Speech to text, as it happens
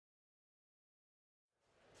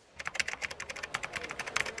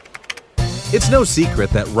It's no secret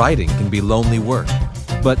that writing can be lonely work,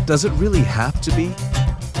 but does it really have to be?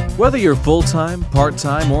 Whether you're full-time,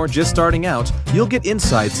 part-time, or just starting out, you'll get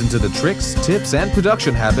insights into the tricks, tips, and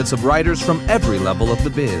production habits of writers from every level of the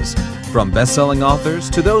biz. From best-selling authors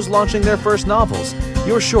to those launching their first novels,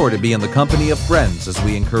 you're sure to be in the company of friends as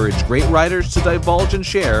we encourage great writers to divulge and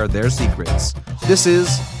share their secrets. This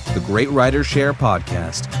is the Great Writers Share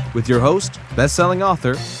podcast with your host, best-selling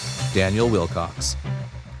author, Daniel Wilcox.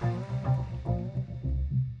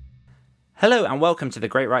 Hello and welcome to the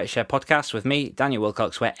Great Writers Share podcast with me, Daniel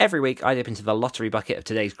Wilcox, where every week I dip into the lottery bucket of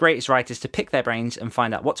today's greatest writers to pick their brains and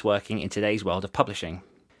find out what's working in today's world of publishing.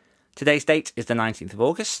 Today's date is the 19th of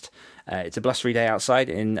August. It's a blustery day outside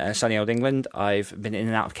in sunny old England. I've been in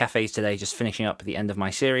and out of cafes today, just finishing up the end of my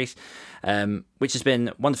series, which has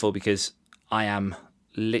been wonderful because I am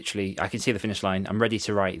literally, I can see the finish line. I'm ready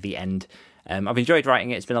to write the end. I've enjoyed writing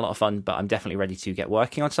it. It's been a lot of fun, but I'm definitely ready to get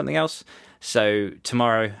working on something else. So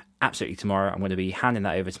tomorrow, absolutely tomorrow, I'm going to be handing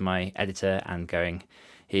that over to my editor and going,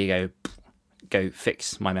 here you go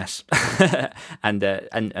fix my mess and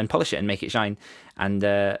polish it and make it shine. And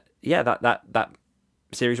that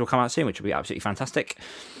series will come out soon, which will be absolutely fantastic.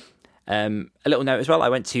 A little note as well, I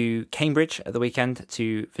went to Cambridge at the weekend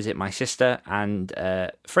to visit my sister, and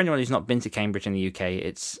for anyone who's not been to Cambridge in the UK,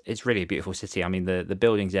 it's really a beautiful city. I mean, the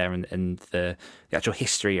buildings there and the actual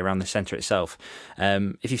history around the centre itself.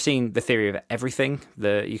 If you've seen The Theory of Everything,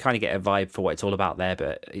 you kind of get a vibe for what it's all about there,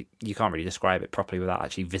 but you can't really describe it properly without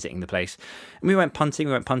actually visiting the place. And we went punting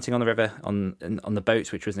on the river on the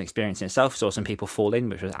boats, which was an experience in itself. Saw some people fall in,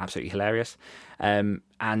 which was absolutely hilarious.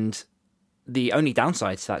 And the only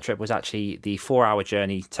downside to that trip was actually the 4-hour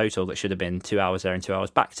journey total that should have been 2 hours there and 2 hours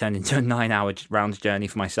back turned into a 9-hour round journey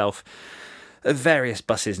for myself. Various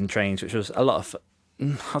buses and trains, which was a lot of,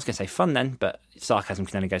 I was going to say fun then, but sarcasm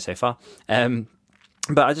can only go so far. But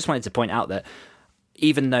I just wanted to point out that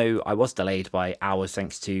even though I was delayed by hours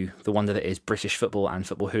thanks to the wonder that is British football and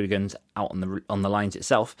football hooligans out on the lines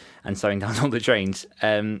itself and slowing down all the trains,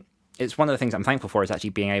 it's one of the things I'm thankful for is actually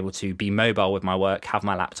being able to be mobile with my work, have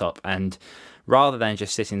my laptop, and rather than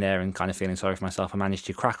just sitting there and kind of feeling sorry for myself, I managed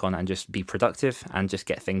to crack on and just be productive and just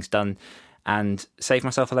get things done and save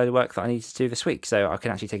myself a load of work that I needed to do this week. So I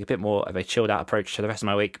can actually take a bit more of a chilled out approach to the rest of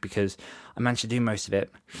my week because I managed to do most of it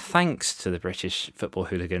thanks to the British football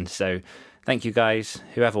hooligans. So thank you guys,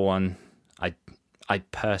 whoever won. I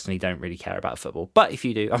personally don't really care about football, but if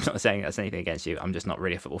you do, I'm not saying that's anything against you. I'm just not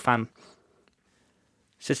really a football fan.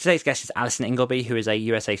 So today's guest is Alison Ingleby, who is a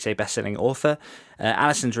USA Today bestselling author.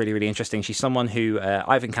 Alison's really, really interesting. She's someone who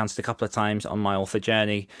I've encountered a couple of times on my author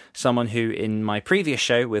journey, someone who in my previous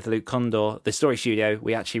show with Luke Condor, The Story Studio,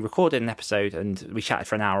 we actually recorded an episode and we chatted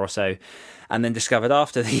for an hour or so and then discovered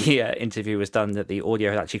after the interview was done that the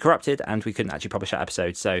audio had actually corrupted and we couldn't actually publish that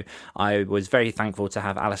episode. So I was very thankful to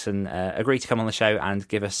have Alison agree to come on the show and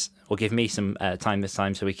give me some time this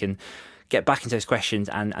time so we can get back into those questions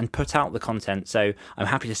and put out the content. So I'm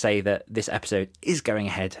happy to say that this episode is going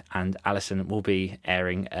ahead and Alison will be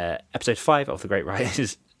airing episode 5 of the Great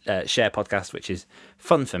Writers Share podcast, which is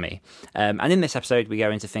fun for me. And in this episode, we go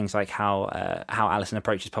into things like how Alison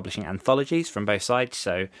approaches publishing anthologies from both sides.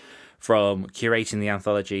 So from curating the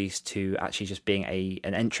anthologies to actually just being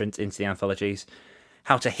an entrant into the anthologies,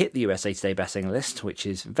 how to hit the USA Today bestselling list, which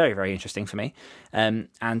is very, very interesting for me, and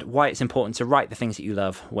why it's important to write the things that you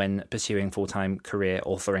love when pursuing full-time career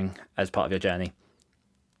authoring as part of your journey.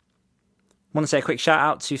 I want to say a quick shout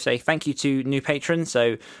out to say thank you to new patrons.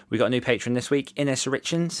 So we got a new patron this week, Ines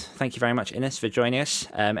Richens. Thank you very much, Ines, for joining us.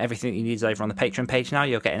 Everything that you need is over on the Patreon page now.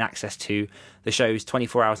 You're getting access to the shows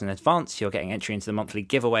 24 hours in advance. You're getting entry into the monthly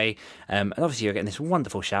giveaway. And obviously you're getting this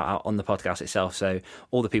wonderful shout out on the podcast itself. So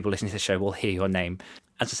all the people listening to the show will hear your name.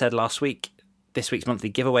 As I said last week, this week's monthly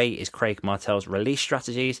giveaway is Craig Martell's Release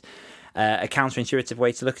Strategies. A counterintuitive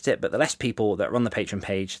way to look at it, but the less people that are on the Patreon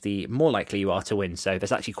page, the more likely you are to win. So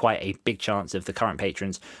there's actually quite a big chance of the current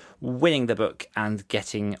patrons winning the book and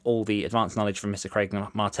getting all the advanced knowledge from Mr. Craig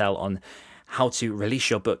Martell on how to release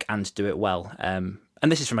your book and do it well. And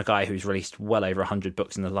this is from a guy who's released well over 100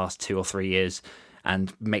 books in the last 2 or 3 years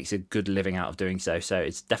and makes a good living out of doing so. So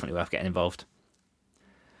it's definitely worth getting involved.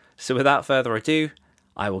 So without further ado,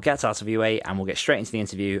 I will get out of your way and we'll get straight into the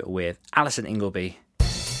interview with Alison Ingleby.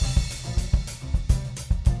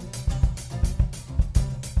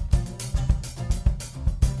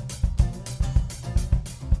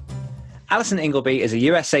 Alison Ingleby is a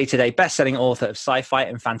USA Today best-selling author of sci-fi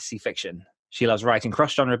and fantasy fiction. She loves writing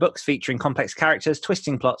cross-genre books featuring complex characters,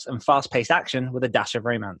 twisting plots, and fast-paced action with a dash of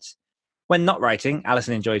romance. When not writing,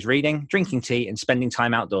 Alison enjoys reading, drinking tea, and spending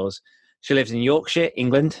time outdoors. She lives in Yorkshire,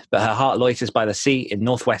 England, but her heart loiters by the sea in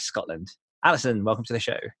northwest Scotland. Alison, welcome to the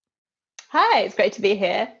show. Hi, it's great to be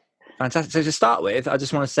here. Fantastic. So to start with, I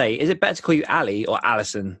just want to say, is it better to call you Ali or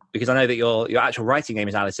Alison? Because I know that your actual writing name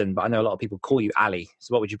is Alison, but I know a lot of people call you Ali.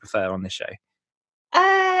 So what would you prefer on this show?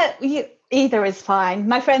 Either is fine.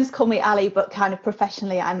 My friends call me Ali, but kind of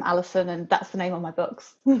professionally, I'm Alison, and that's the name on my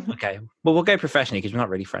books. Okay. Well, we'll go professionally because we're not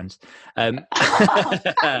really friends. Shall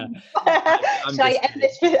I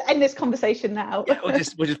end this conversation now? Yeah, we'll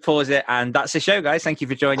just pause it, and that's the show, guys. Thank you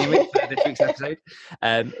for joining me for this week's episode.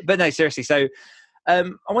 But no, seriously. So I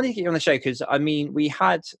wanted to get you on the show because,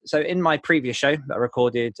 in my previous show that I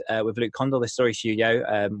recorded with Luke Condell, the Story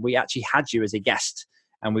Studio, we actually had you as a guest.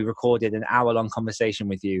 And we recorded an hour-long conversation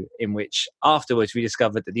with you in which afterwards we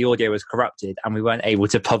discovered that the audio was corrupted and we weren't able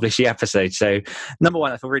to publish the episode. So number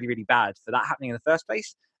one, I feel really, really bad for that happening in the first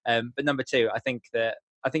place. But number two, I think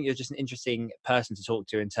you're just an interesting person to talk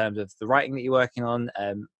to in terms of the writing that you're working on,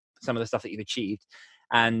 some of the stuff that you've achieved.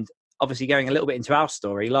 And obviously going a little bit into our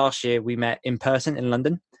story, last year we met in person in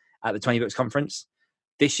London at the 20 Books Conference.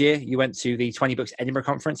 This year you went to the 20 Books Edinburgh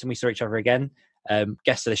Conference and we saw each other again.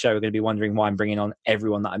 Guests of the show are going to be wondering why I'm bringing on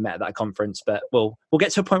everyone that I met at that conference, but we'll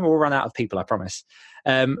get to a point where we'll run out of people, I promise.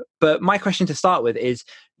 But my question to start with is,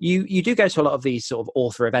 you do go to a lot of these sort of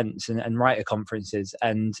author events and writer conferences,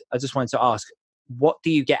 and I just wanted to ask, what do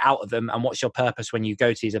you get out of them, and what's your purpose when you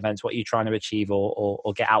go to these events? What are you trying to achieve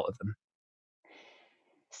or get out of them?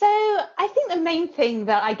 So I think the main thing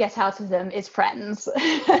that I get out of them is friends.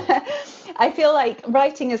 I feel like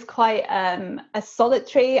writing is quite a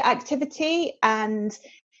solitary activity, and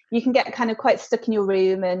you can get kind of quite stuck in your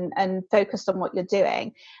room and focused on what you're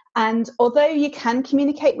doing. And although you can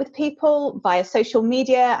communicate with people via social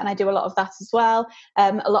media, and I do a lot of that as well,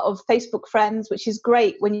 a lot of Facebook friends, which is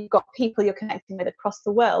great when you've got people you're connecting with across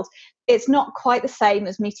the world, it's not quite the same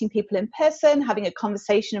as meeting people in person, having a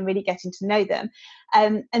conversation and really getting to know them.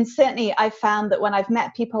 And certainly I've found that when I've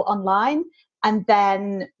met people online and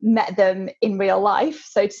then met them in real life,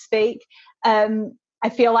 so to speak, I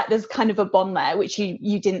feel like there's kind of a bond there, which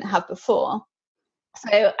you didn't have before.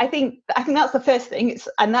 So I think that's the first thing,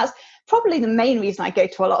 and that's probably the main reason I go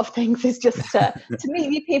to a lot of things, is just to meet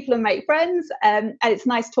new people and make friends. And it's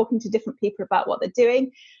nice talking to different people about what they're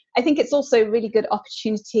doing. I think it's also a really good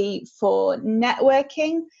opportunity for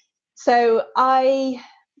networking. So I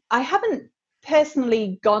haven't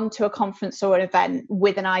personally gone to a conference or an event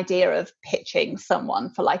with an idea of pitching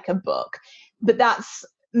someone for like a book, but that's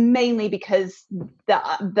mainly because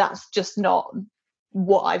that's just not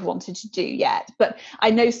what I've wanted to do yet. But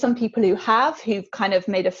I know some people who've kind of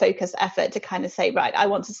made a focused effort to kind of say, right, I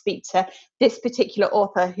want to speak to this particular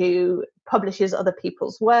author who publishes other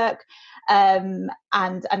people's work, and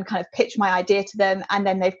kind of pitch my idea to them, and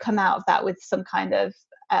then they've come out of that with some kind of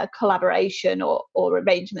collaboration or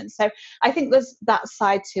arrangement. So I think there's that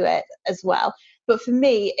side to it as well. But for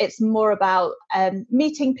me, it's more about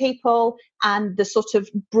meeting people and the sort of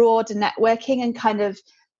broad networking and kind of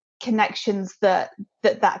connections that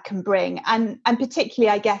can bring, and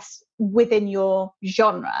particularly, I guess, within your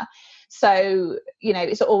genre. So,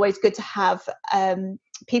 it's always good to have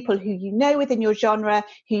people who within your genre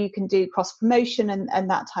who you can do cross promotion and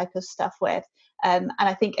that type of stuff with. And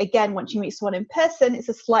I think, again, once you meet someone in person, it's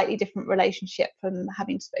a slightly different relationship from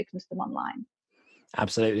having spoken to them online.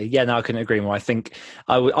 Absolutely. Yeah, no, I couldn't agree more. I think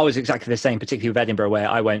I was exactly the same, particularly with Edinburgh, where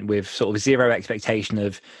I went with sort of zero expectation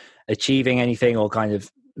of achieving anything, or kind of,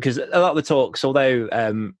 because a lot of the talks,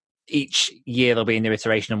 although each year there'll be a new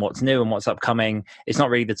iteration on what's new and what's upcoming, it's not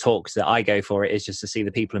really the talks that I go for. It is just to see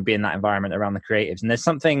the people and be in that environment around the creatives. And there's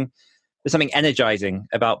something energizing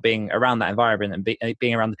about being around that environment and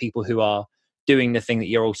being around the people who are doing the thing that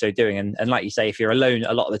you're also doing. And like you say, if you're alone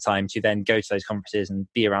a lot of the time, to then go to those conferences and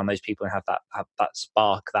be around those people and have that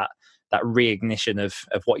spark, that reignition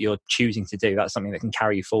of what you're choosing to do, that's something that can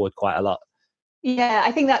carry you forward quite a lot. Yeah,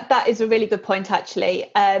 I think that is a really good point, actually.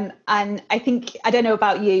 And I think, I don't know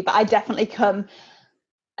about you, but I definitely come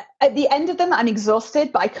at the end of them, I'm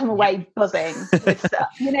exhausted, but I come away buzzing with stuff.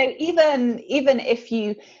 Even if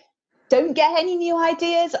you don't get any new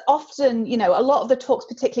ideas, often, a lot of the talks,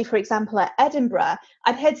 particularly, for example, at Edinburgh,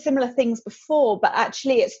 I'd heard similar things before, but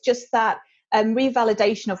actually it's just that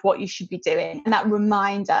revalidation of what you should be doing, and that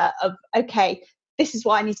reminder of, okay, this is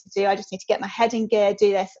what I need to do. I just need to get my head in gear,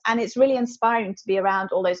 do this. And it's really inspiring to be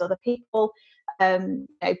around all those other people,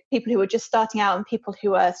 people who are just starting out and people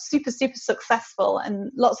who are super, super successful,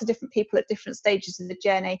 and lots of different people at different stages of the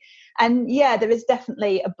journey. And yeah, there is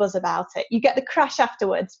definitely a buzz about it. You get the crash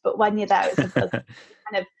afterwards, but when you're there, it's a buzz. You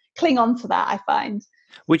kind of cling on to that, I find.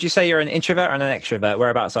 Would you say you're an introvert and an extrovert?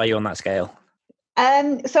 Whereabouts are you on that scale?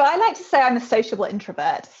 So I like to say I'm a sociable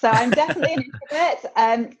introvert. So I'm definitely an introvert.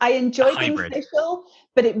 I enjoy being social,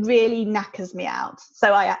 but it really knackers me out.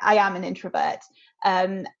 So I am an introvert.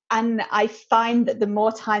 And I find that the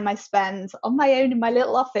more time I spend on my own in my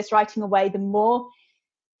little office writing away, the more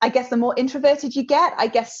introverted you get. I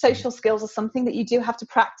guess social skills are something that you do have to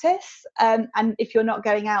practice. And if you're not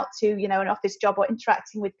going out to, an office job or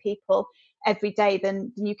interacting with people every day,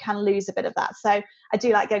 then you can lose a bit of that. So I do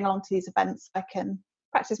like going along to these events so I can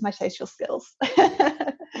practice my social skills.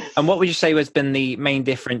 And what would you say has been the main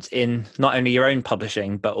difference in not only your own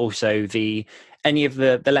publishing, but also any of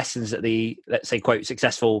the lessons that the, let's say, quote,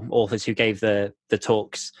 successful authors who gave the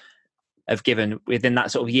talks have given within that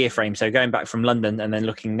sort of year frame? So going back from London and then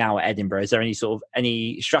looking now at Edinburgh, is there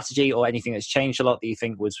any strategy or anything that's changed a lot that you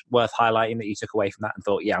think was worth highlighting, that you took away from that and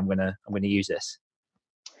thought, yeah, I'm gonna use this?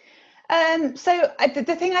 So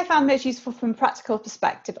the thing I found most useful from a practical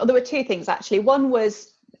perspective, there were two things actually. One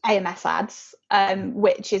was AMS ads,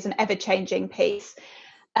 which is an ever-changing piece.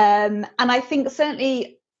 And I think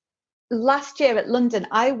certainly last year at London,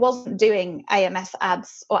 I wasn't doing AMS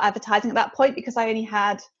ads or advertising at that point because I only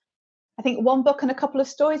had, I think, one book and a couple of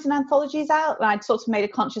stories and anthologies out. And I'd sort of made a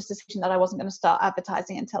conscious decision that I wasn't going to start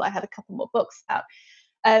advertising until I had a couple more books out.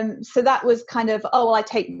 So that was kind of, I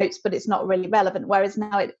take notes, but it's not really relevant. Whereas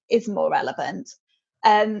now it is more relevant.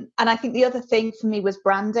 And I think the other thing for me was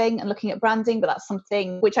branding and looking at branding, but that's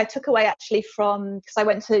something which I took away actually from, because I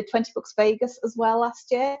went to 20 Books Vegas as well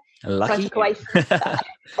last year. Lucky. So I took away from that.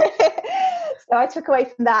 So I took away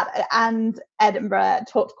from that, and Edinburgh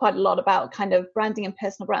talked quite a lot about kind of branding and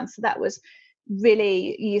personal brands. So that was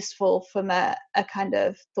really useful from a kind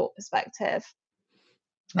of thought perspective.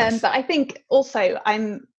 Nice. But I think also I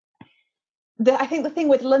think the thing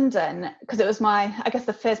with London, because it was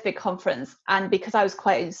the first big conference, and because I was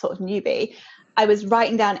quite a sort of newbie, I was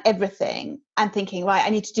writing down everything and thinking, right, I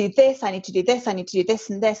need to do this, I need to do this, I need to do this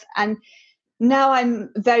and this. And now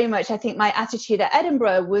I'm very much, I think my attitude at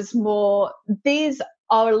Edinburgh was more, these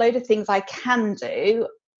are a load of things I can do,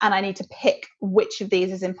 and I need to pick which of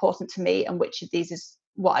these is important to me and which of these is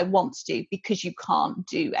what I want to do, because you can't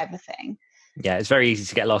do everything. Yeah, it's very easy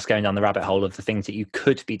to get lost going down the rabbit hole of the things that you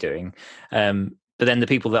could be doing. But then the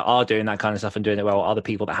people that are doing that kind of stuff and doing it well are the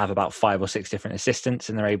people that have about 5 or 6 different assistants,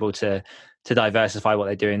 and they're able to diversify what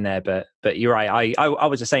they're doing there. But you're right. I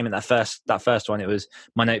was the same in that first one. It was,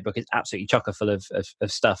 my notebook is absolutely chocker full of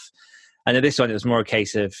stuff. And in this one, it was more a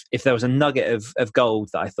case of, if there was a nugget of gold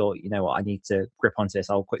that I thought, you know what, I need to grip onto this,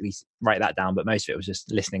 I'll quickly write that down. But most of it was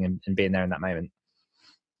just listening and being there in that moment.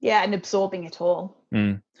 Yeah, and absorbing it all.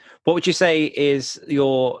 What would you say is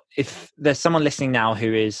if there's someone listening now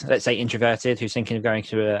who is, let's say, introverted, who's thinking of going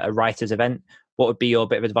to a writer's event, what would be your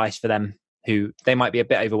bit of advice for them, who they might be a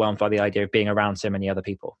bit overwhelmed by the idea of being around so many other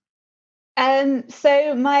people?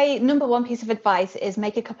 So my number one piece of advice is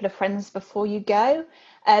make a couple of friends before you go.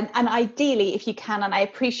 And ideally, if you can, and I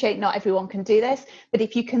appreciate not everyone can do this, but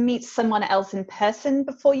if you can meet someone else in person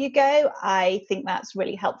before you go, I think that's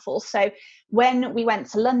really helpful. So when we went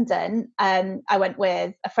to London, I went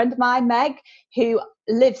with a friend of mine, Meg, who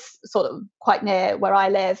lives sort of quite near where I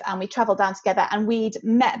live, and we travelled down together, and we'd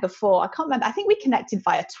met before. I can't remember. I think we connected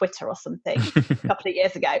via Twitter or something a couple of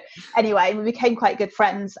years ago. Anyway, we became quite good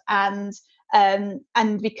friends, and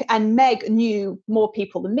Meg knew more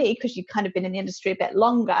people than me because she'd kind of been in the industry a bit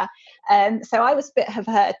longer. So I was a bit of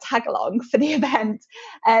her tag along for the event.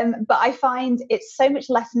 But I find it's so much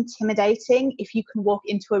less intimidating if you can walk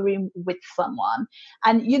into a room with someone,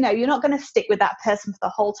 and you're not going to stick with that person for the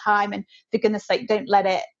whole time. And for goodness sake, don't let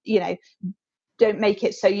it, don't make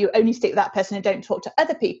it so you only stick with that person and don't talk to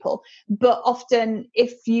other people. But often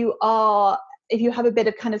if you have a bit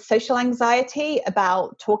of kind of social anxiety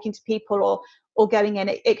about talking to people or going in,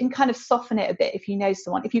 it can kind of soften it a bit if you know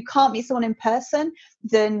someone. If you can't meet someone in person,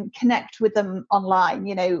 then connect with them online.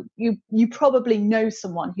 You probably know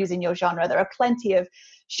someone who's in your genre. There are plenty of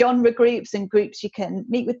genre groups and groups you can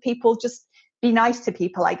meet with people. Just be nice to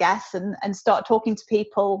people, I guess, and start talking to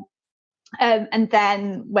people. And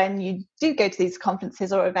then when you do go to these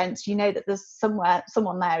conferences or events, you know that there's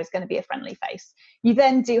someone there is going to be a friendly face. You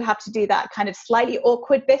then do have to do that kind of slightly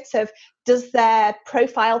awkward bit of, does their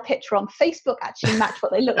profile picture on Facebook actually match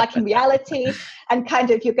what they look like in reality? And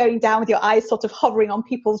kind of you're going down with your eyes sort of hovering on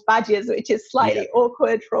people's badges, which is slightly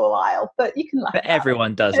awkward for a while, but you can laugh. But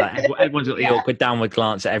everyone does that. Everyone's got the awkward downward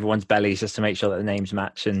glance at everyone's bellies just to make sure that the names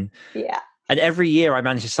match. And And every year I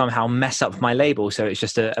manage to somehow mess up my label, so it's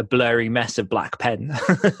just a blurry mess of black pen.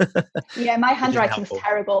 Yeah, my handwriting's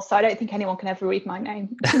terrible, so I don't think anyone can ever read my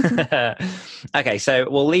name. Okay, so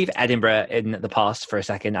we'll leave Edinburgh in the past for a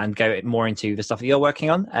second and go more into the stuff that you're working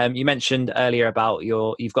on. You mentioned earlier about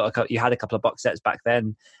you had a couple of box sets back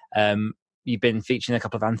then. You've been featuring a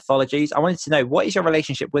couple of anthologies. I wanted to know, what is your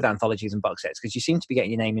relationship with anthologies and box sets? Because you seem to be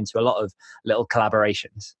getting your name into a lot of little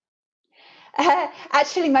collaborations.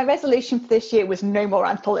 Actually, my resolution for this year was no more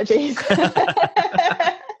anthologies. So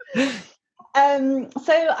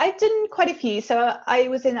I've done quite a few. So I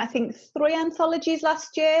was in, I think, 3 anthologies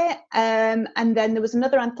last year. And then there was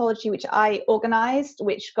another anthology which I organised,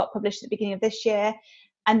 which got published at the beginning of this year.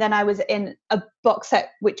 And then I was in a box set,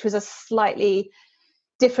 which was a slightly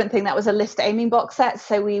different thing. That was a list aiming box set.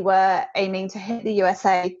 So we were aiming to hit the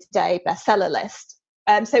USA Today bestseller list.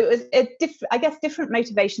 So it was different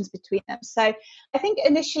motivations between them. So I think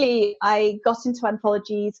initially I got into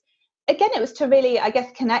anthologies. Again, it was to really, I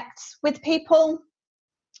guess, connect with people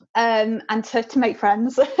and to make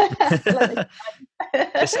friends. A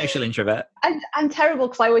social introvert. And I'm terrible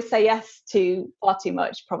because I always say yes to far too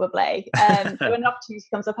much, probably. So when an opportunity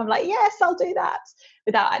comes up, I'm like, yes, I'll do that,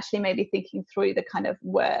 without actually maybe thinking through the kind of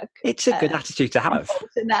work. It's a good attitude to have.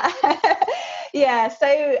 Yeah.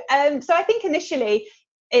 So I think initially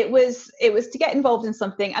it was to get involved in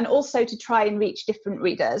something, and also to try and reach different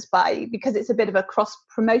readers because it's a bit of a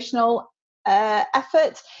cross-promotional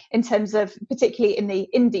effort in terms of, particularly in the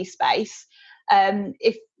indie space.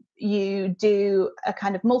 If you do a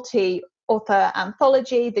kind of multi-author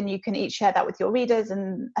anthology, then you can each share that with your readers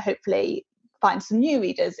and hopefully find some new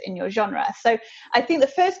readers in your genre. So I think the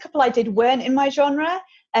first couple I did weren't in my genre.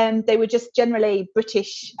 They were just generally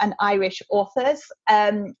British and Irish authors.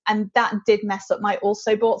 And that did mess up my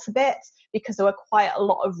also boughts a bit, because there were quite a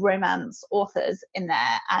lot of romance authors in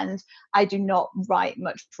there. And I do not write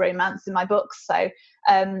much romance in my books. So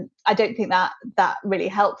I don't think that really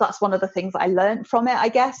helped. That's one of the things I learned from it, I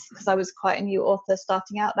guess, because I was quite a new author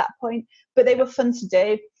starting out at that point. But they were fun to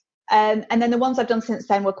do. And then the ones I've done since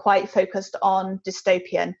then were quite focused on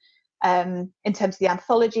dystopian in terms of the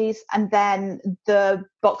anthologies. And then the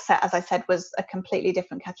box set, as I said, was a completely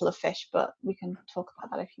different kettle of fish, but we can talk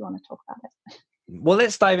about that if you want to talk about it. Well,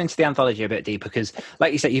 let's dive into the anthology a bit deeper, because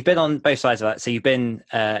like you said, you've been on both sides of that. So you've been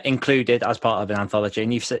included as part of an anthology,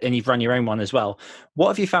 and you've run your own one as well. What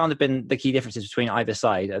have you found have been the key differences between either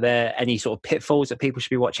side? Are there any sort of pitfalls that people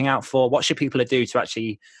should be watching out for? What should people do to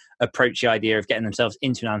actually approach the idea of getting themselves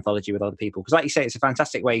into an anthology with other people? Because like you say, it's a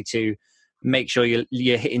fantastic way to make sure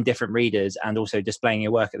you're hitting different readers and also displaying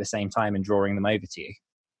your work at the same time and drawing them over to you.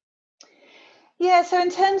 Yeah, so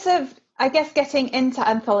in terms of, I guess, getting into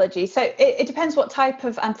anthology, so it depends what type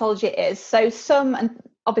of anthology it is. So some, and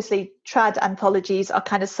obviously trad anthologies are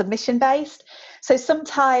kind of submission based. So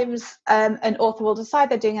sometimes an author will decide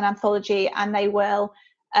they're doing an anthology and they will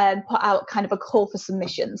put out kind of a call for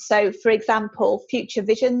submissions. So for example, Future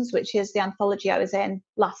Visions, which is the anthology I was in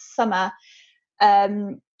last summer,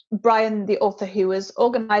 Brian, the author who was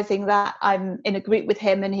organising that, I'm in a group with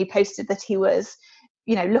him, and he posted that he was,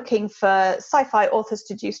 looking for sci-fi authors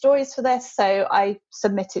to do stories for this. So I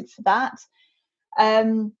submitted for that.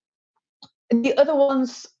 The other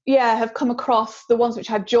ones, have come across, the ones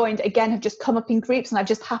which I've joined, again, have just come up in groups, and I've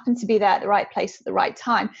just happened to be there at the right place at the right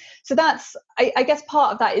time. So that's, I guess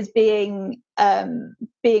part of that is being in,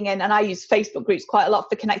 and I use Facebook groups quite a lot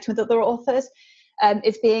for connecting with other authors,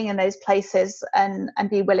 is being in those places and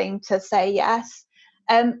be willing to say yes.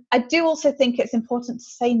 I do also think it's important to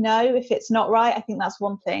say no if it's not right. I think that's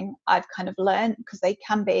one thing I've kind of learned, because they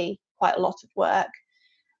can be quite a lot of work.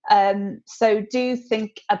 So do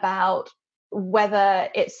think about whether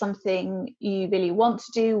it's something you really want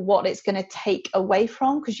to do, what it's going to take away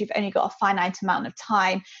from, because you've only got a finite amount of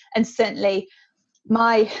time. And certainly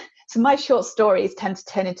my short stories tend to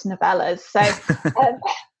turn into novellas. So I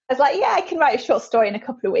was like, I can write a short story in a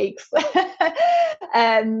couple of weeks.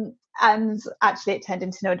 And actually it turned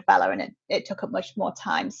into no novella, and it took up much more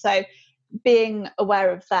time. So being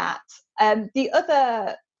aware of that. The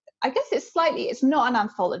other, I guess it's not an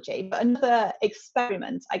anthology, but another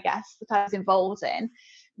experiment, I guess, that I was involved in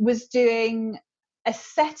was doing a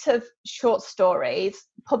set of short stories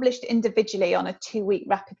published individually on a 2-week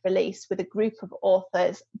rapid release with a group of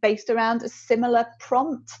authors based around a similar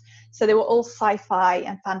prompt. So they were all sci-fi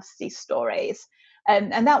and fantasy stories.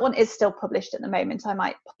 And that one is still published at the moment. I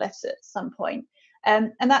might publish it at some point.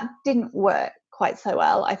 And that didn't work quite so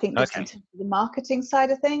well, I think, just in terms of the marketing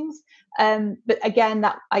side of things. But again,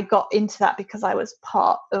 that I got into that because I was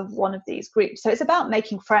part of one of these groups. So it's about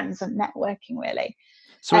making friends and networking, really.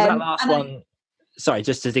 So was that last one? sorry,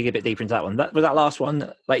 just to dig a bit deeper into that one, that was that last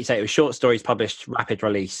one, like you say, it was short stories published rapid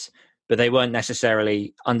release, but they weren't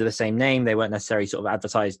necessarily under the same name. They weren't necessarily sort of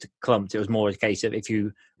advertised clumped. It was more a case of if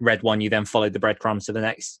you read one, you then followed the breadcrumbs to the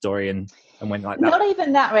next story and went like that. Not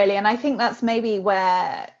even that really. And I think that's maybe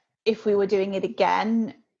where, if we were doing it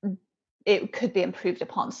again, it could be improved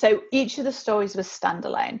upon. So each of the stories was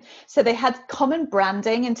standalone. So they had common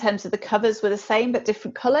branding in terms of the covers were the same, but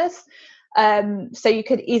different colors. So you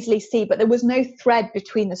could easily see, but there was no thread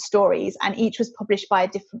between the stories, and each was published by a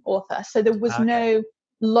different author. So there was no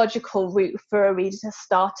logical route for a reader to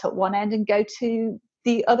start at one end and go to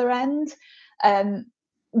the other end,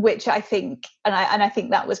 which I think, and I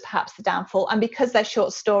think that was perhaps the downfall. And because they're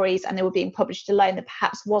short stories and they were being published alone, there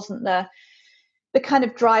perhaps wasn't the kind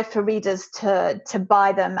of drive for readers to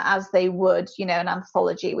buy them as they would, an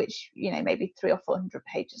anthology, which, maybe 300 or 400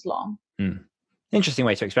 pages long. Interesting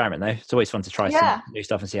way to experiment, though. It's always fun to try some new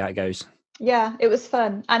stuff and see how it goes. Yeah, it was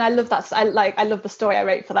fun, and I love that. I love the story I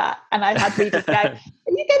wrote for that, and I had readers go, "Are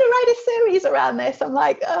you going to write a series around this?" I'm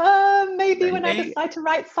like, maybe when I decide to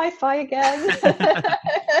write sci-fi again.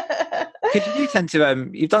 Because you tend to,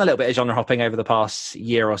 you've done a little bit of genre hopping over the past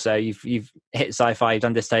year or so. You've hit sci-fi, you've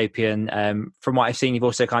done dystopian. From what I've seen, you've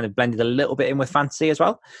also kind of blended a little bit in with fantasy as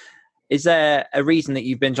well. Is there a reason that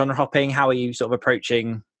you've been genre hopping? How are you sort of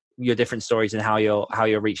approaching your different stories and how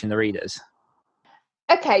you're reaching the readers?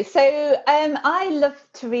 Okay, so I love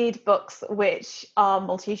to read books which are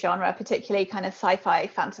multi-genre, particularly kind of sci-fi,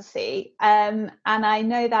 fantasy. And I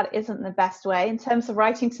know that isn't the best way in terms of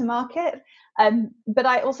writing to market. But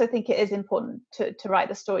I also think it is important to write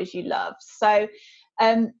the stories you love. So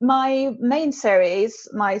my main series,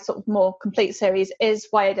 my sort of more complete series, is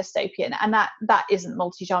YA dystopian. And that isn't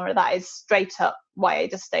multi-genre. That is straight up YA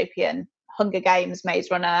dystopian, Hunger Games,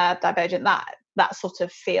 Maze Runner, Divergent, that sort of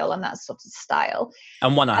feel and that sort of style.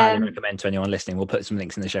 And one I highly recommend to anyone listening. We'll put some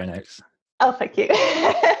links in the show notes. Oh, thank you.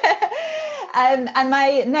 And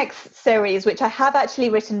my next series, which I have actually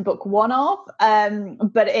written book one of,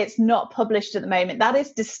 but it's not published at the moment, that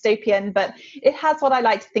is dystopian, but it has what I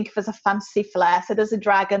like to think of as a fantasy flair. So there's a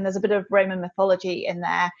dragon, there's a bit of Roman mythology in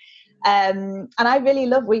there. And I really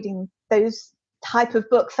love reading those type of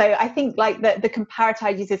book. So I think like the comparator I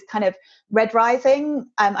use is kind of Red Rising.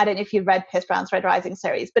 I don't know if you've read Pierce Brown's Red Rising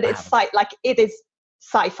series, but it's like it is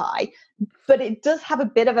sci-fi, but it does have a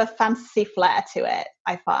bit of a fantasy flair to it,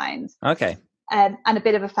 I find. Okay. And a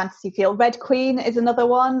bit of a fantasy feel. Red Queen is another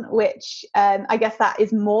one, which I guess that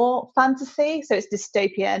is more fantasy. So it's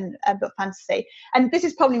dystopian, but fantasy. And this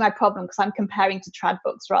is probably my problem because I'm comparing to trad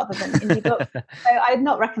books rather than indie books. So I'd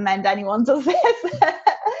not recommend anyone does this.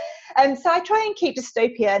 So I try and keep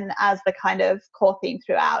dystopian as the kind of core theme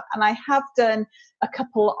throughout. And I have done a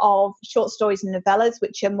couple of short stories and novellas,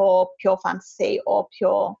 which are more pure fantasy or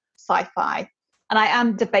pure sci-fi. And I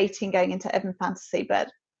am debating going into urban fantasy, but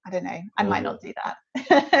I don't know. I might not do that.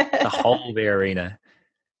 The whole beer arena.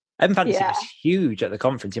 Urban fantasy was huge at the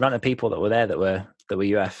conference. The amount of people that were there that were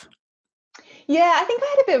UF. Yeah, I think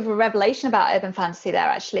I had a bit of a revelation about urban fantasy there,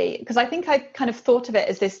 actually, because I think I kind of thought of it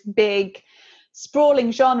as this big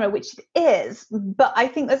sprawling genre, which it is, but I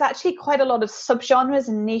think there's actually quite a lot of subgenres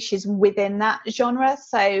and niches within that genre.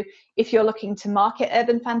 So if you're looking to market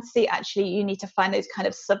urban fantasy, actually you need to find those kind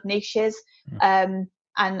of sub niches and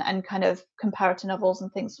kind of comparator novels and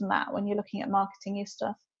things from that when you're looking at marketing your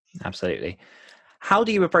stuff. Absolutely. How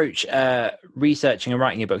do you approach researching and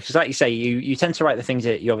writing your books? Because like you say, you tend to write the things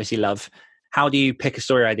that you obviously love. How do you pick a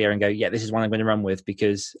story idea and go, yeah, this is one I'm going to run with?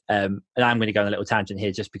 Because, and I'm going to go on a little tangent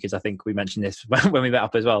here just because I think we mentioned this when we met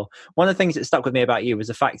up as well. One of the things that stuck with me about you was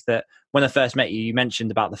the fact that when I first met you, you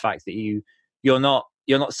mentioned about the fact that you're not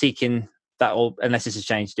seeking that, or unless this has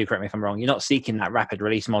changed, do correct me if I'm wrong, you're not seeking that rapid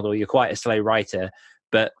release model. You're quite a slow writer,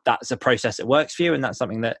 but that's a process that works for you. And that's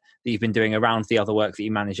something that you've been doing around the other work that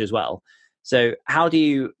you manage as well. So how do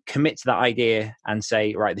you commit to that idea and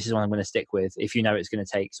say, right, this is what I'm going to stick with, if you know it's going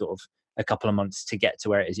to take sort of a couple of months to get to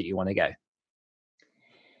where it is that you want to go?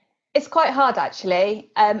 It's quite hard,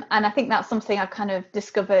 actually. And I think that's something I've kind of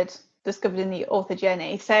discovered in the author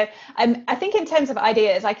journey. So I think in terms of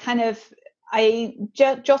ideas, I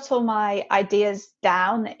jot all my ideas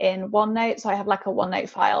down in OneNote. So I have like a OneNote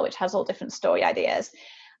file, which has all different story ideas.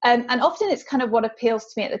 And often it's kind of what appeals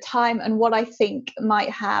to me at the time and what I think might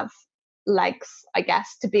have legs, I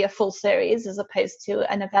guess, to be a full series as opposed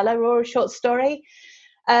to a novella or a short story.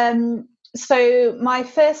 So my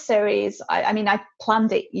first series, I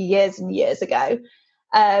planned it years and years ago.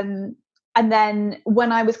 And then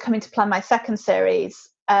when I was coming to plan my second series,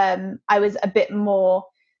 I was a bit more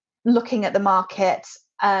looking at the market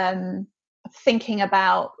thinking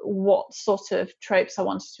about what sort of tropes I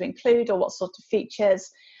wanted to include or what sort of features.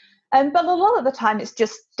 But a lot of the time, it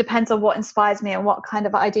just depends on what inspires me and what kind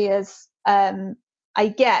of ideas I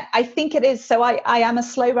get. I think it is. So I am a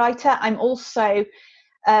slow writer. I'm also,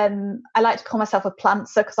 I like to call myself a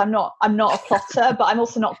plantser because I'm not a plotter, but I'm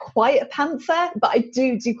also not quite a pantser. But I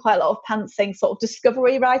do quite a lot of pantsing, sort of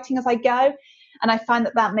discovery writing as I go. And I find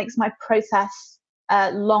that makes my process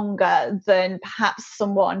longer than perhaps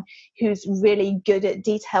someone who's really good at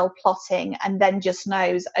detailed plotting and then just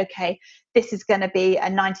knows, okay, this is going to be a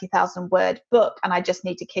 90,000 word book and I just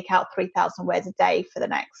need to kick out 3,000 words a day for the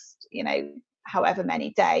next, however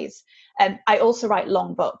many days. I also write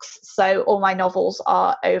long books. So all my novels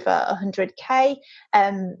are over 100K.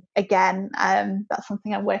 Again, that's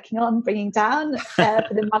something I'm working on bringing down for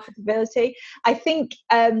the marketability. I think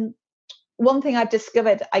one thing I've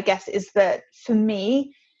discovered, I guess, is that for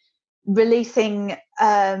me, releasing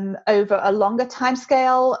over a longer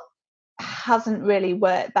timescale hasn't really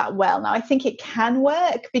worked that well. Now, I think it can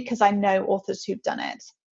work because I know authors who've done it.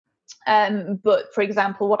 But for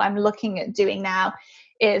example, what I'm looking at doing now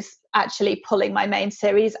is actually pulling my main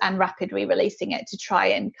series and rapid re-releasing it to try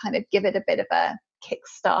and kind of give it a bit of a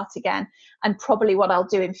kickstart again. And probably what I'll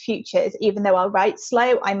do in future is, even though I'll write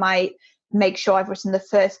slow, I might make sure I've written the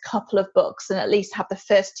first couple of books and at least have the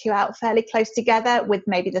first two out fairly close together, with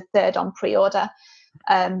maybe the third on pre-order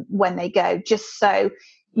when they go, just so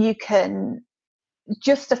you can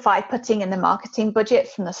justify putting in the marketing budget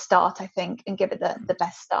from the start, I think, and give it the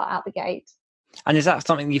best start out the gate. And is that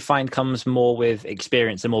something you find comes more with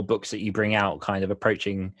experience, the more books that you bring out, kind of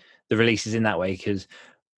approaching the releases in that way? Because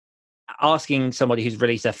asking somebody who's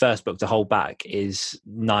released their first book to hold back is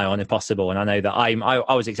nigh on impossible. And I know that I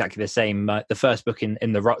was exactly the same. The first book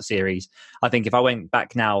in the Rot series, I think if I went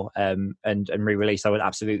back now and re-released, I would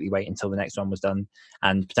absolutely wait until the next one was done,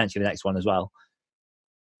 and potentially the next one as well.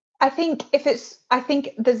 I think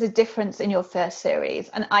there's a difference in your first series.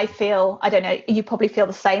 And I don't know, you probably feel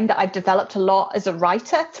the same, that I've developed a lot as a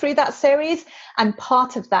writer through that series. And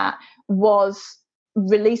part of that was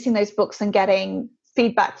releasing those books and getting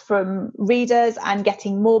feedback from readers and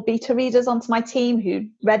getting more beta readers onto my team who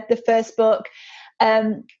read the first book.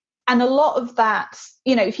 And a lot of that,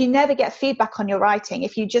 if you never get feedback on your writing,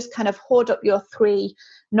 if you just kind of hoard up your 3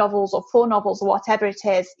 novels or 4 novels or whatever it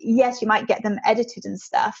is, yes, you might get them edited and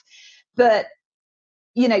stuff, but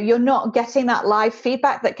you're not getting that live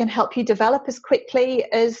feedback that can help you develop as quickly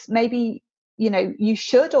as maybe you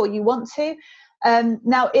should or you want to.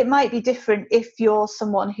 Now, it might be different if you're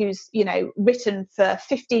someone who's written for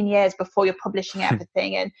 15 years before you're publishing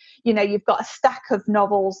everything, and you've got a stack of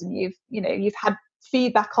novels and you've had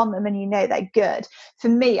feedback on them and they're good. For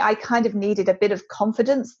me, I kind of needed a bit of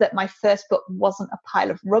confidence that my first book wasn't a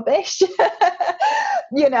pile of rubbish.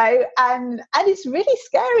 And it's really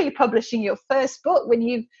scary publishing your first book when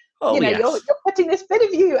you're putting this bit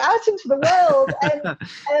of you out into the world,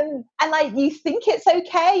 and like you think it's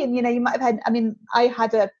okay, and you might have had. I mean, I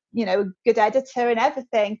had a good editor and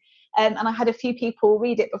everything, and I had a few people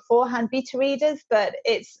read it beforehand, beta readers, but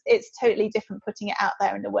it's totally different putting it out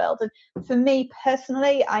there in the world. And for me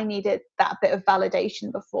personally, I needed that bit of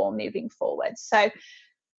validation before moving forward. So,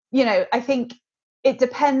 I think it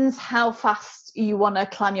depends how fast you want to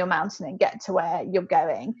climb your mountain and get to where you're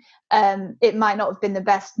going. It might not have been the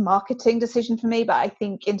best marketing decision for me, but I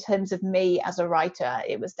think in terms of me as a writer,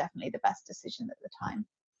 it was definitely the best decision at the time.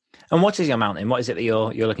 And what is your mountain? What is it that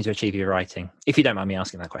you're looking to achieve with your writing? If you don't mind me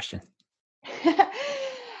asking that question. I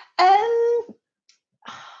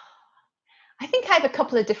think I have a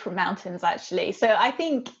couple of different mountains, actually. So I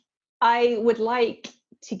think I would like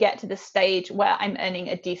to get to the stage where I'm earning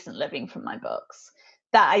a decent living from my books.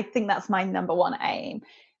 I think that's my number one aim.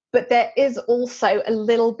 But there is also a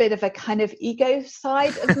little bit of a kind of ego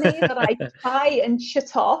side of me that I try and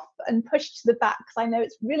shut off and push to the back, because I know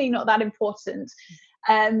it's really not that important.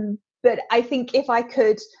 But I think if I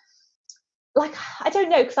could, I don't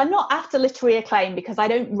know, because I'm not after literary acclaim, because I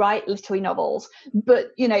don't write literary novels,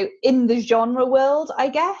 but, in the genre world, I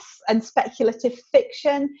guess, and speculative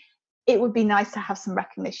fiction, it would be nice to have some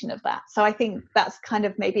recognition of that. So I think that's kind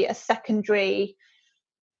of maybe a secondary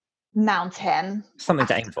mountain, something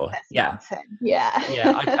to aim for. Yeah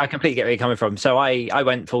I completely get where you're coming from. So I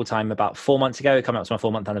went full-time about 4 months ago, coming up to my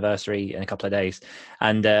 4-month anniversary in a couple of days,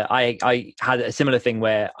 and I had a similar thing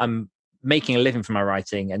where I'm making a living from my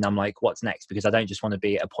writing, and I'm like, what's next? Because I don't just want to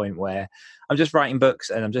be at a point where I'm just writing books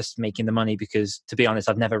and I'm just making the money, because to be honest,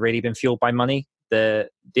 I've never really been fueled by money. The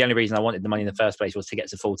only reason I wanted the money in the first place was to get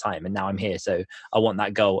to full-time, and now I'm here, so I want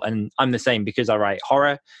that goal. And I'm the same, because I write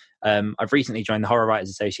horror. I've recently joined the Horror Writers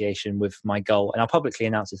Association with my goal, and I'll publicly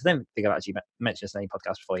announce this. I don't think I've actually mentioned this in any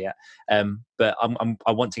podcast before yet, but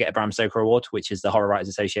I want to get a Bram Stoker Award, which is the Horror Writers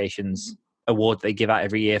Association's award they give out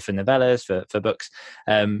every year for novellas, for books.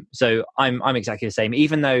 So I'm exactly the same,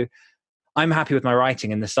 even though I'm happy with my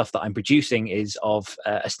writing and the stuff that I'm producing is of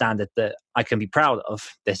a standard that I can be proud of.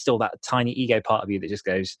 There's still that tiny ego part of you that just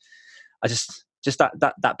goes, I just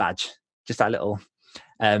that badge, just that little.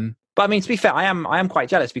 But I mean, to be fair, I am quite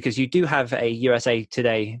jealous because you do have a USA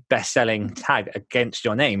Today best-selling tag against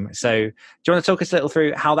your name. So do you want to talk us a little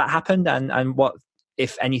through how that happened and what,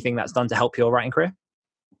 if anything, that's done to help your writing career?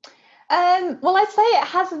 Well, I'd say it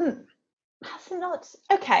hasn't not.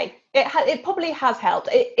 Okay, it probably has helped.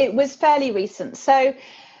 It was fairly recent. So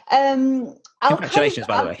congratulations,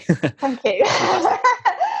 by the way. Thank you.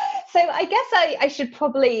 So I guess I should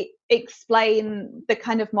probably explain the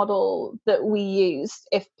kind of model that we used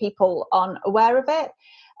if people aren't aware of it.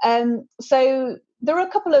 So there are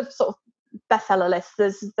a couple of sort of bestseller lists.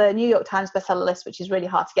 There's the New York Times bestseller list, which is really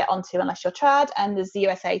hard to get onto unless you're trad, and there's the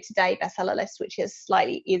USA Today bestseller list, which is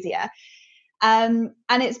slightly easier. And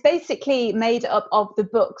it's basically made up of the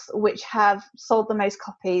books which have sold the most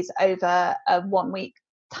copies over a 1 week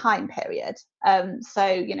time period. So,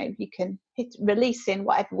 you can hit release in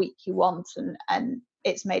whatever week you want, and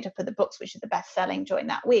it's made up of the books which are the best selling during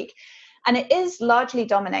that week. And it is largely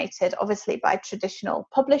dominated, obviously, by traditional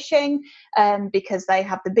publishing, because they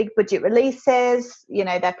have the big budget releases,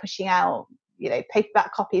 they're pushing out,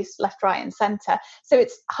 paperback copies left, right, and centre. So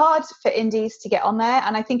it's hard for indies to get on there.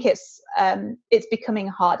 And I think it's becoming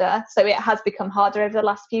harder. So it has become harder over the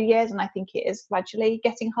last few years, and I think it is gradually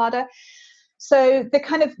getting harder. So the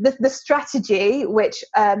kind of the strategy which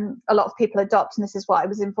a lot of people adopt, and this is what I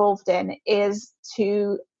was involved in, is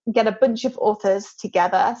to get a bunch of authors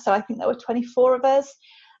together. So I think there were 24 of us.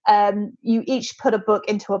 You each put a book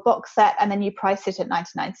into a box set and then you price it at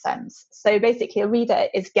 99 cents. So basically a reader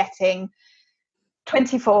is getting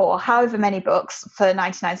 24, however many books for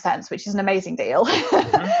 99 cents, which is an amazing deal.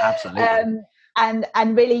 Absolutely.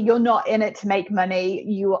 And really, you're not in it to make money.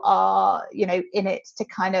 You are, in it to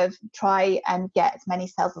kind of try and get as many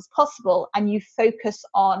sales as possible. And you focus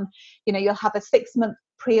on, you'll have a 6-month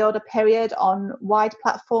pre-order period on wide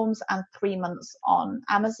platforms and 3 months on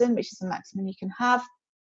Amazon, which is the maximum you can have.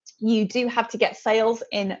 You do have to get sales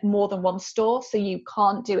in more than one store, so you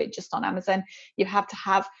can't do it just on Amazon. You have to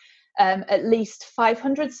have at least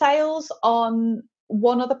 500 sales on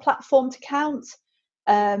one other platform to count.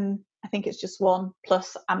 I think it's just one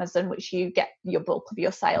plus Amazon, which you get your bulk of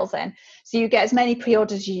your sales in. So you get as many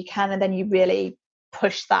pre-orders as you can, and then you really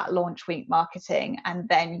push that launch week marketing, and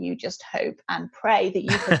then you just hope and pray that you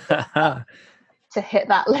can to hit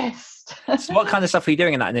that list. So what kind of stuff were you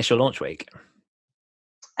doing in that initial launch week?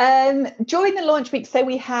 During the launch week, so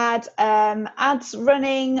we had ads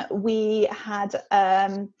running. We had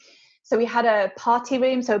we had a party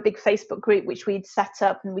room, so a big Facebook group which we'd set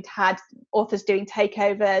up, and we'd had authors doing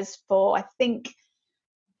takeovers for I think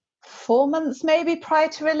 4 months maybe prior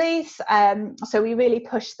to release. So we really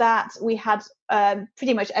pushed that. We had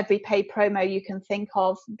pretty much every paid promo you can think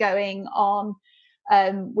of going on.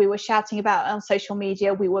 We were shouting about it on social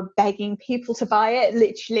media. We were begging people to buy it.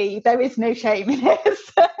 Literally, there is no shame in it.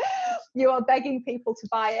 You are begging people to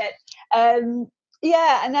buy it. And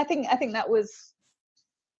I think that was,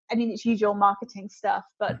 it's usual marketing stuff,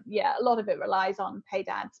 but yeah, a lot of it relies on paid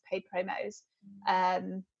ads, paid promos,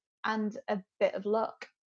 and a bit of luck.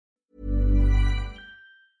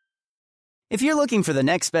 If you're looking for the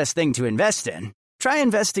next best thing to invest in, try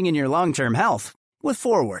investing in your long-term health with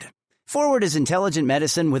Forward. Forward is intelligent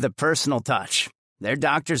medicine with a personal touch. Their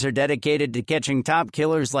doctors are dedicated to catching top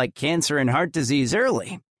killers like cancer and heart disease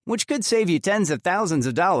early, which could save you tens of thousands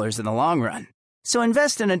of dollars in the long run. So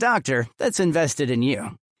invest in a doctor that's invested in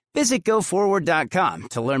you. Visit GoForward.com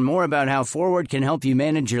to learn more about how Forward can help you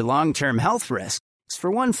manage your long-term health risks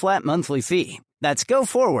for one flat monthly fee. That's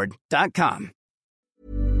GoForward.com.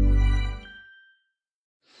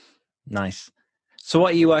 Nice. So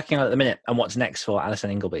what are you working on at the minute, and what's next for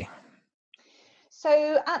Alison Ingleby?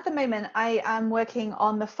 So at the moment, I am working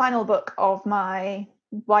on the final book of my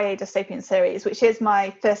YA Dystopian series, which is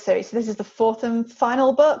my first series. So this is the fourth and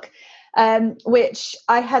final book, which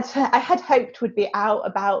I had hoped would be out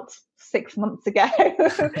about 6 months ago.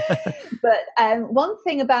 But one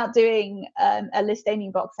thing about doing a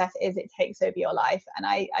Lystanian box set is it takes over your life. And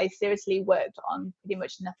I seriously worked on pretty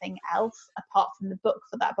much nothing else apart from the book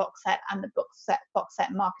for that box set and the box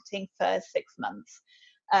set marketing for 6 months.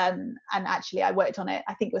 And actually I worked on it,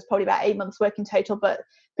 I think it was probably about 8 months work in total, but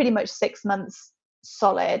pretty much 6 months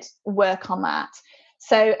solid work on that.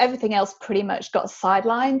 So everything else pretty much got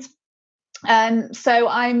sidelined. So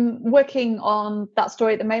I'm working on that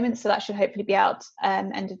story at the moment, so that should hopefully be out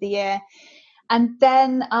end of the year. And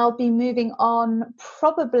then I'll be moving on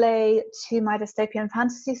probably to my dystopian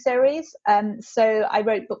fantasy series. So I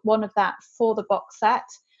wrote book one of that for the box set.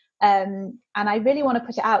 And I really want to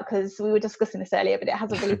put it out because we were discussing this earlier, but it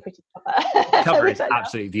has a really pretty cover. The cover is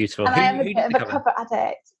absolutely beautiful. And I am a bit of a cover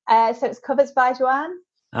addict. So it's covers by Joanne.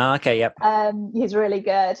 Oh, okay, yep. He's really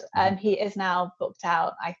good. He is now booked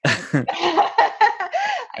out, I think.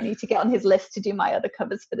 I need to get on his list to do my other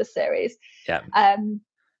covers for the series. Yeah.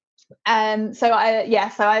 So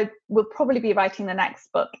I will probably be writing the next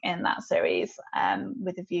book in that series,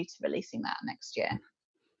 with a view to releasing that next year.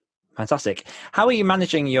 Fantastic. How are you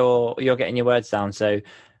managing your getting your words down? So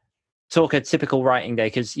talk a typical writing day,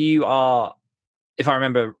 because you are, if I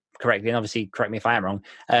remember correctly, and obviously correct me if I am wrong,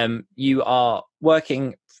 you are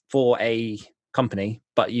working for a company,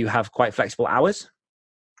 but you have quite flexible hours.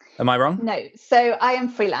 Am I wrong? No, so I am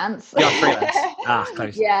freelance. You're freelance.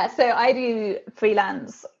 Close. Yeah, so I do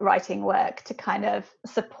freelance writing work to kind of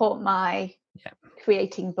support my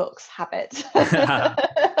creating books habit.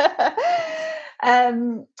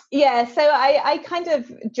 So I kind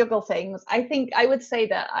of juggle things. I think I would say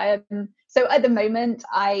that so at the moment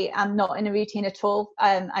I am not in a routine at all.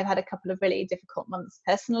 I've had a couple of really difficult months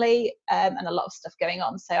personally, and a lot of stuff going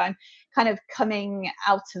on. So I'm kind of coming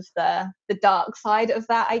out of the dark side of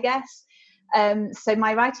that, I guess. So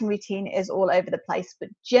my writing routine is all over the place, but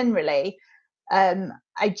generally,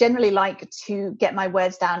 I generally like to get my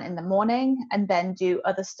words down in the morning and then do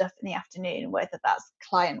other stuff in the afternoon, whether that's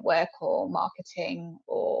client work or marketing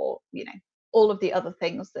or, all of the other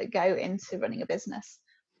things that go into running a business.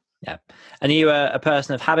 Yeah. And are you a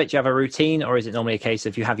person of habit? Do you have a routine, or is it normally a case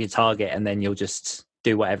of you have your target and then you'll just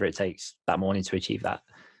do whatever it takes that morning to achieve that?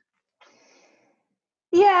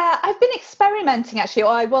 Yeah, I've been experimenting actually,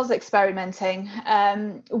 or I was experimenting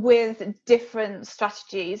with different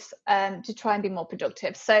strategies to try and be more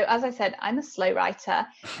productive. So as I said, I'm a slow writer,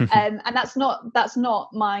 and that's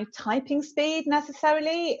not my typing speed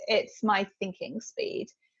necessarily, it's my thinking speed.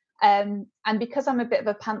 And because I'm a bit of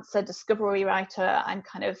a pantser discovery writer, I'm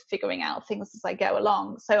kind of figuring out things as I go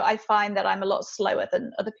along. So I find that I'm a lot slower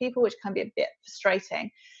than other people, which can be a bit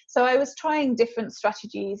frustrating. So I was trying different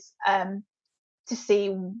strategies to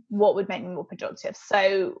see what would make me more productive.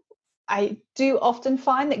 So I do often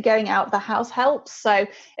find that going out of the house helps. So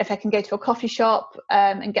if I can go to a coffee shop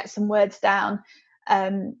and get some words down,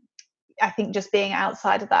 I think just being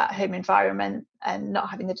outside of that home environment and not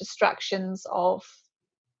having the distractions of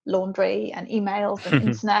laundry and emails and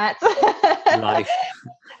internet Life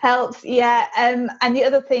helps. And the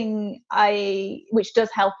other thing which does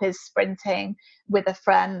help is sprinting with a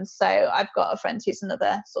friend. So I've got a friend who's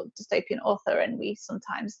another sort of dystopian author, and we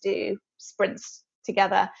sometimes do sprints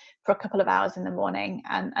together for a couple of hours in the morning,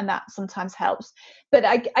 and that sometimes helps. But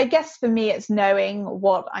I guess for me it's knowing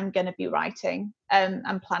what I'm going to be writing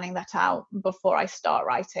and planning that out before I start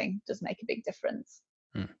writing does make a big difference.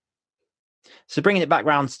 So bringing it back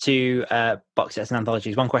round to box sets and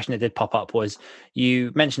anthologies, one question that did pop up was,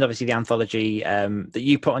 you mentioned obviously the anthology that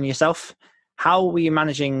you put on yourself. How were you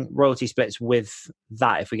managing royalty splits with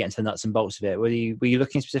that, if we get into the nuts and bolts of it? Were you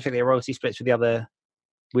looking specifically at royalty splits with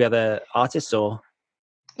the other artists, or?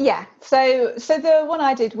 Yeah, so the one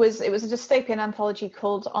I did was, it was a dystopian anthology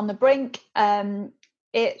called On the Brink.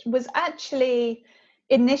 It was actually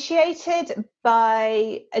initiated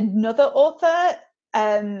by another author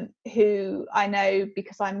who I know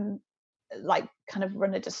because I'm like kind of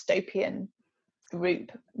run a dystopian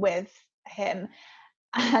group with him,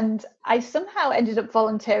 and I somehow ended up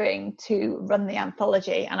volunteering to run the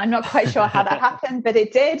anthology, and I'm not quite sure how that happened, but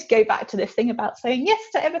it did go back to this thing about saying yes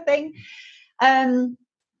to everything.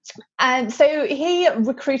 And so he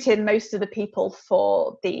recruited most of the people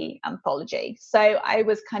for the anthology. So I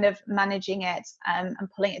was kind of managing it and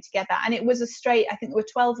pulling it together. And it was I think there were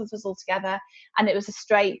 12 of us all together, and it was a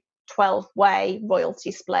straight 12-way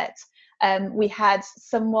royalty split. We had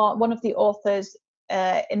one of the authors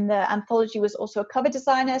in the anthology was also a cover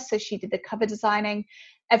designer. So she did the cover designing.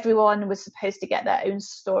 Everyone was supposed to get their own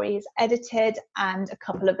stories edited, and a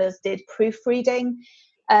couple of us did proofreading.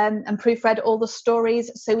 And proofread all the stories.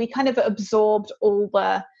 So we kind of absorbed all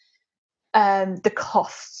the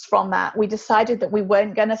costs from that. We decided that we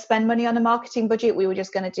weren't going to spend money on a marketing budget. We were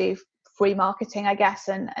just going to do free marketing, I guess,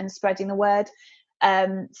 and spreading the word.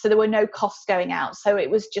 So there were no costs going out. So it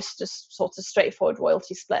was just a sort of straightforward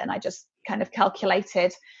royalty split. And I just kind of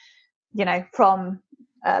calculated, from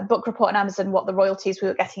Book Report and Amazon, what the royalties we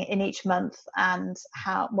were getting in each month and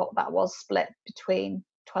what that was split between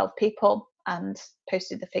 12 people. and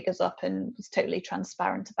posted the figures up and was totally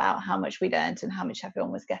transparent about how much we'd earned and how much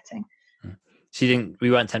everyone was getting. So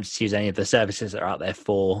we weren't tempted to use any of the services that are out there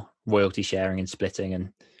for royalty sharing and splitting?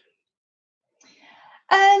 And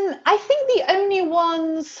I think the only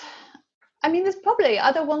ones, I mean, there's probably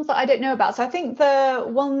other ones that I don't know about. So I think the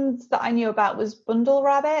ones that I knew about was Bundle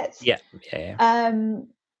Rabbit. Yeah.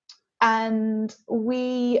 And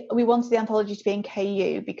we wanted the anthology to be in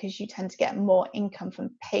KU because you tend to get more income from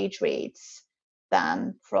page reads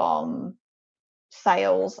than from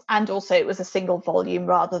sales, and also it was a single volume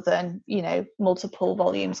rather than, you know, multiple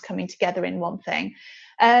volumes coming together in one thing.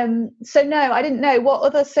 So no, I didn't know. What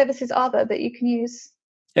other services are there that you can use?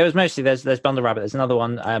 It was mostly there's Bundle Rabbit. There's another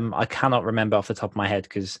one I cannot remember off the top of my head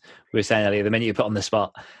because we were saying earlier the minute you put on the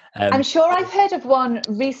spot. I'm sure I've heard of one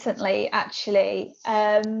recently, actually.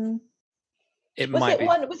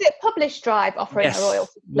 Was it Publish Drive offering a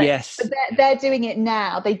royalty split? Yes. But they're doing it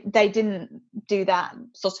now. They didn't do that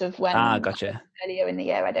sort of when gotcha. earlier in the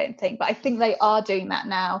year, I don't think. But I think they are doing that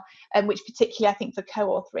now, which particularly I think for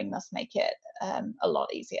co-authoring must make it a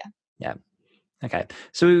lot easier. Yeah. Okay.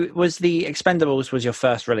 So was the Expendables was your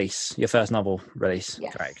first release, your first novel release?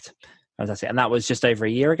 Yes. Correct. Fantastic. And that was just over a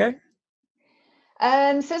year ago?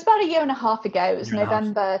 So it's about a year and a half ago. It was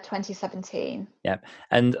November 2017. Yeah.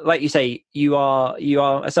 And like you say, you are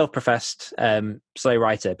a self-professed slow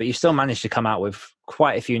writer, but you still managed to come out with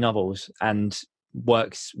quite a few novels and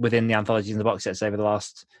works within the anthologies and the box sets over the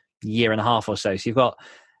last year and a half or so. So you've got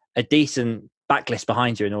a decent backlist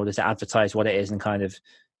behind you in order to advertise what it is and kind of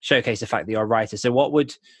showcase the fact that you're a writer. So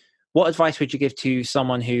what advice would you give to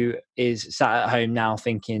someone who is sat at home now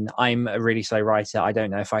thinking, I'm a really slow writer, I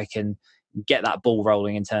don't know if I can get that ball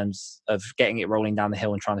rolling in terms of getting it rolling down the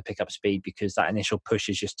hill and trying to pick up speed because that initial push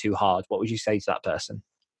is just too hard? What would you say to that person?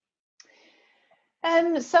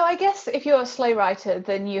 So I guess if you're a slow writer,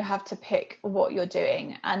 then you have to pick what you're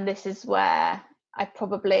doing. And this is where I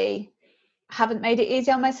probably haven't made it easy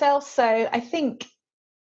on myself. So I think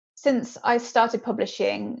since I started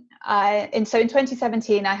publishing, in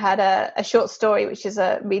 2017, I had a short story, which is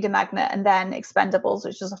a reader magnet, and then Expendables,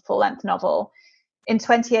 which was a full-length novel. In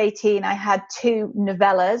 2018, I had 2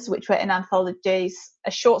 novellas, which were in anthologies,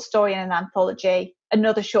 a short story in an anthology,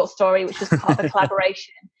 another short story, which was part of a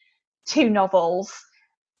collaboration, 2 novels.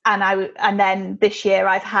 And then this year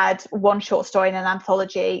I've had 1 short story in an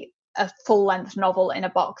anthology, a full-length novel in a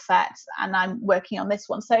box set, and I'm working on this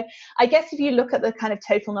one. So I guess if you look at the kind of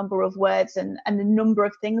total number of words and the number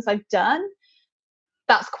of things I've done,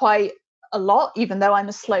 that's quite a lot, even though I'm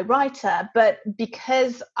a slow writer. But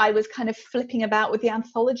because I was kind of flipping about with the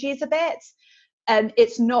anthologies a bit,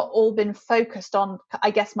 it's not all been focused on, I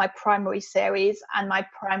guess, my primary series and my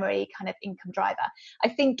primary kind of income driver. I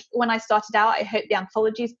think when I started out, I hoped the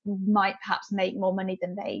anthologies might perhaps make more money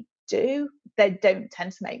than they do. They don't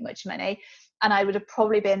tend to make much money. And I would have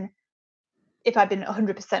probably been, if I'd been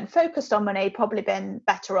 100% focused on money, probably been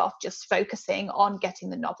better off just focusing on getting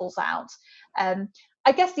the novels out.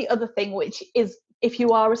 I guess the other thing, which is if you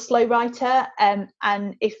are a slow writer and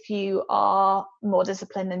if you are more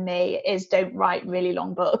disciplined than me, is don't write really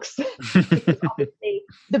long books. Because obviously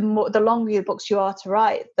the longer the books you are to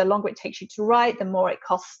write, the longer it takes you to write, the more it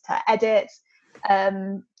costs to edit.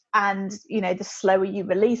 And, you know, the slower you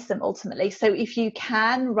release them ultimately. So if you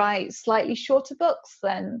can write slightly shorter books,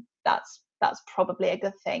 then that's probably a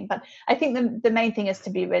good thing. But I think the main thing is to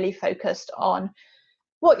be really focused on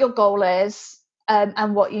what your goal is,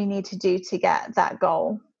 and what you need to do to get that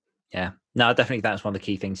goal. Yeah, no, definitely that's one of the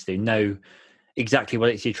key things to do. Know exactly what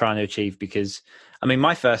it's you're trying to achieve, because I mean,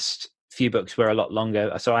 my first few books were a lot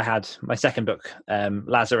longer. So I had my second book,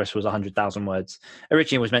 Lazarus, was 100,000 words.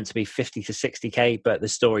 Originally it was meant to be 50 to 60k, but the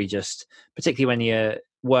story just, particularly when you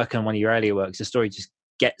work on one of your earlier works, the story just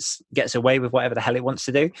gets away with whatever the hell it wants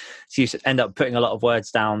to do. So you end up putting a lot of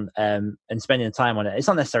words down and spending time on it. It's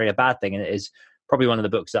not necessarily a bad thing, and it is probably one of the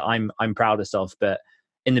books that I'm proudest of. But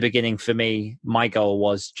in the beginning, for me, my goal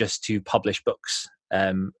was just to publish books.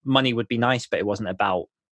 Money would be nice, but it wasn't about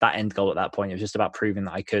that end goal at that point. It was just about proving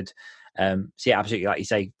that I could. So yeah, absolutely, like you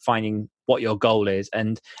say, finding what your goal is,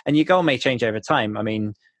 and your goal may change over time. I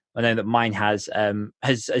mean, I know that mine has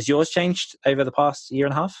yours changed over the past year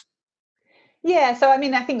and a half? Yeah, so I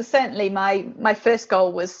mean, I think certainly my first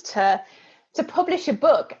goal was to publish a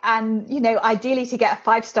book, and, you know, ideally to get a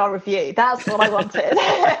 5-star review. That's what I wanted.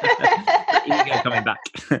 Ego coming back.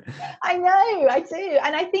 I know, I do.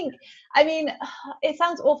 And I think, I mean, it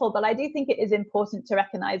sounds awful, but I do think it is important to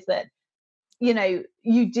recognize that, you know,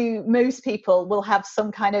 most people will have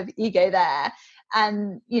some kind of ego there,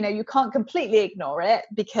 and, you know, you can't completely ignore it,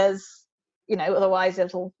 because, you know, otherwise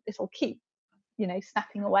it'll keep,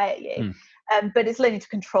 snapping away at you. But it's learning to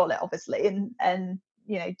control it, obviously, and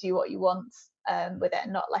do what you want with it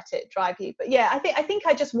and not let it drive you. But yeah, I think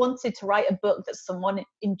I just wanted to write a book that someone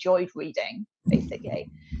enjoyed reading,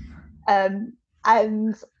 basically. And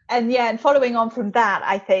following on from that,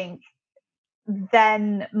 I think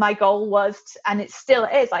then my goal was, and it still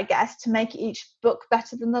is, I guess, to make each book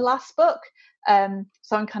better than the last book.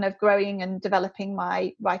 So I'm kind of growing and developing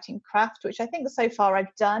my writing craft, which I think so far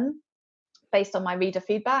I've done based on my reader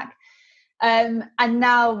feedback. And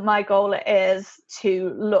now my goal is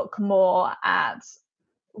to look more at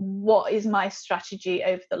what is my strategy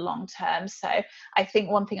over the long term. So I think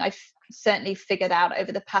one thing I've certainly figured out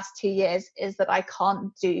over the past 2 years is that I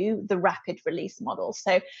can't do the rapid release model.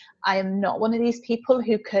 So I am not one of these people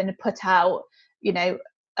who can put out,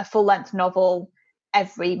 a full-length novel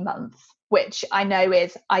every month, which I know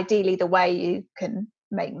is ideally the way you can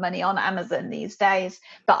make money on Amazon these days,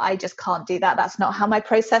 but I just can't do that. That's not how my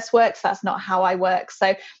process works. That's not how I work.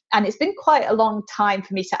 So, and it's been quite a long time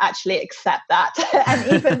for me to actually accept that.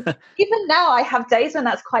 And even now I have days when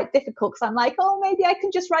that's quite difficult, because I'm like, oh, maybe I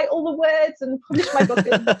can just write all the words and publish my book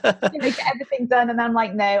and get everything done. And I'm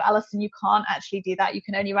like, no, Alison, you can't actually do that. You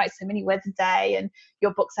can only write so many words a day, and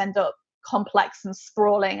your books end up complex and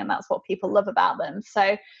sprawling, and that's what people love about them.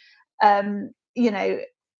 So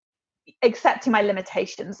accepting my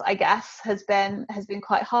limitations, I guess, has been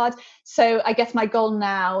quite hard. So I guess my goal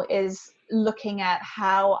now is looking at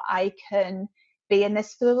how I can be in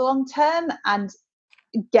this for the long term and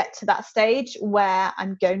get to that stage where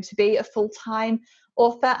I'm going to be a full-time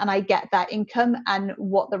author and I get that income, and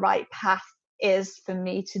what the right path is for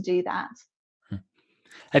me to do that.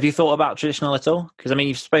 Have you thought about traditional at all? Because, I mean,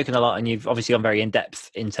 you've spoken a lot and you've obviously gone very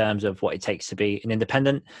in-depth in terms of what it takes to be an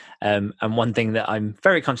independent. And one thing that I'm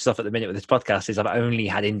very conscious of at the minute with this podcast is I've only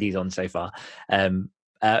had indies on so far.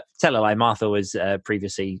 Tell a lie, Martha was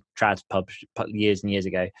previously Trad Pub years and years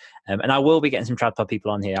ago. And I will be getting some Trad Pub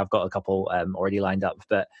people on here. I've got a couple already lined up.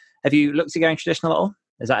 But have you looked at going traditional at all?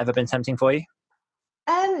 Has that ever been tempting for you?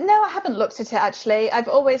 No, I haven't looked at it, actually. I've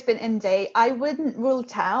always been indie. I wouldn't rule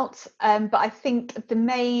it out, but I think the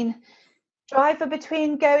main driver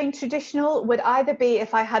between going traditional would either be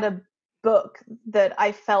if I had a book that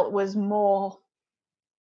I felt was more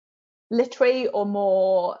literary or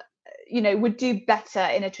more, would do better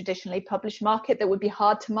in a traditionally published market that would be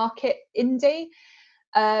hard to market indie,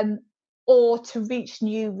 or to reach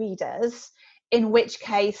new readers, in which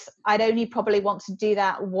case I'd only probably want to do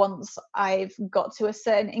that once I've got to a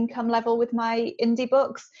certain income level with my indie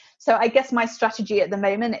books. So I guess my strategy at the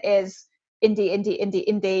moment is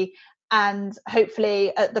indie, and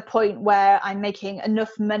hopefully at the point where I'm making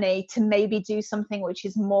enough money to maybe do something which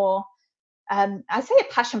is more, I say a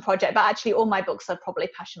passion project, but actually all my books are probably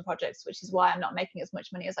passion projects, which is why I'm not making as much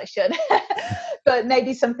money as I should. But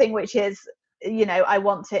maybe something which is, I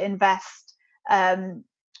want to invest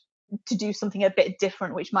to do something a bit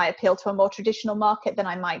different, which might appeal to a more traditional market, then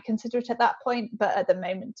I might consider it at that point. But at the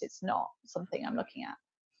moment, it's not something I'm looking at.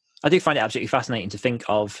 I do find it absolutely fascinating to think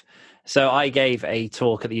of. So I gave a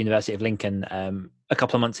talk at the University of Lincoln a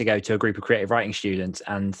couple of months ago to a group of creative writing students,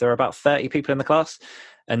 and there were about 30 people in the class.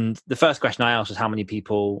 And the first question I asked was how many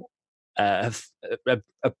people have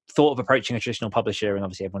thought of approaching a traditional publisher, and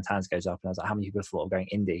obviously everyone's hands goes up, and I was like, how many people have thought of going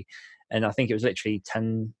indie? And I think it was literally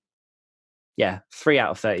 3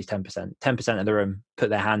 out of 30 is 10%. 10% of the room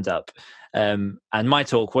put their hand up. And my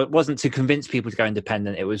talk wasn't to convince people to go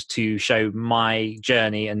independent. It was to show my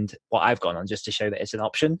journey and what I've gone on, just to show that it's an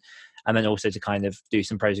option. And then also to kind of do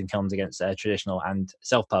some pros and cons against traditional and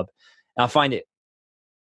self-pub. And I find it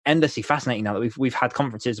endlessly fascinating now that we've had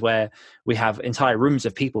conferences where we have entire rooms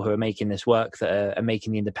of people who are making this work, that are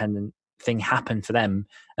making the independent thing happen for them.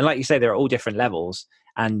 And like you say, they're at all different levels.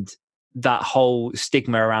 And that whole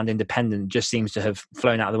stigma around independent just seems to have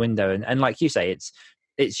flown out the window. And like you say,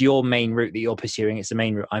 it's your main route that you're pursuing. It's the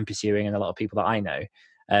main route I'm pursuing, and a lot of people that I know.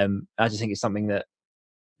 I just think it's something that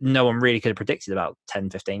no one really could have predicted about 10,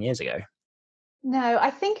 15 years ago. No,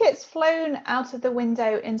 I think it's flown out of the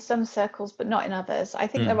window in some circles, but not in others. I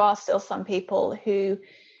think there are still some people who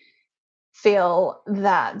feel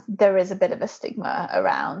that there is a bit of a stigma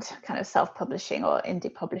around kind of self-publishing or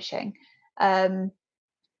indie publishing.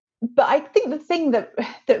 But I think the thing that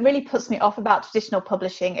really puts me off about traditional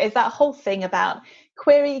publishing is that whole thing about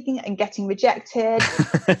querying and getting rejected,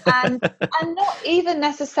 and not even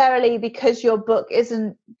necessarily because your book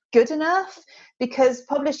isn't good enough, because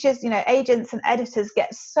publishers, agents and editors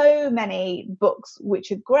get so many books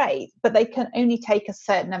which are great, but they can only take a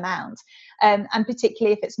certain amount, and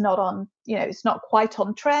particularly if it's not on, it's not quite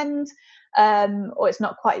on trend, or it's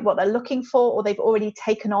not quite what they're looking for, or they've already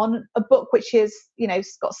taken on a book which is,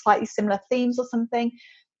 got slightly similar themes or something,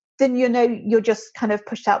 then you're just kind of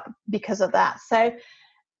pushed out because of that. So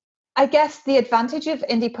I guess the advantage of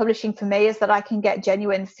indie publishing for me is that I can get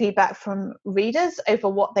genuine feedback from readers over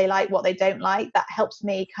what they like, what they don't like. That helps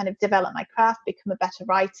me kind of develop my craft, become a better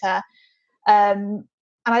writer.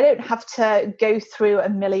 And I don't have to go through a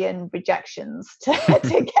million rejections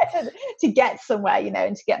to get somewhere,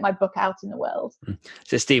 and to get my book out in the world.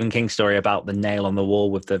 It's a Stephen King story about the nail on the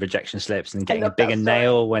wall with the rejection slips and getting a bigger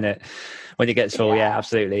nail when it gets full. Yeah,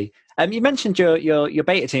 absolutely. You mentioned your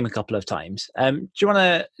beta team a couple of times. Do you want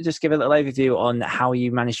to just give a little overview on how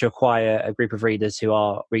you managed to acquire a group of readers who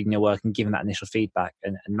are reading your work and giving that initial feedback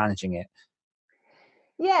and managing it?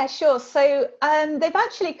 Yeah, sure. So they've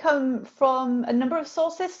actually come from a number of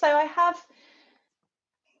sources. So I have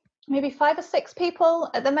maybe 5 or 6 people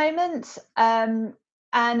at the moment.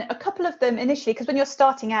 And a couple of them initially, because when you're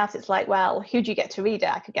starting out, it's like, well, who do you get to read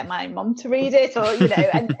it? I could get my mom to read it, or, and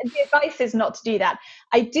the advice is not to do that.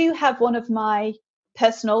 I do have one of my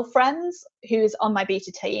personal friends who is on my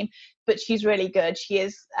beta team, but she's really good. She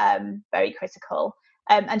is very critical.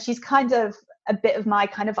 And she's kind of a bit of my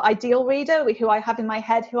kind of ideal reader who I have in my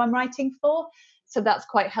head who I'm writing for. So that's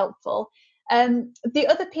quite helpful. The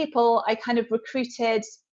other people I kind of recruited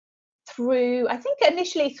through, I think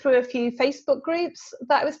initially through a few Facebook groups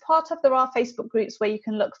that I was part of. There are Facebook groups where you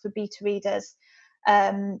can look for beta readers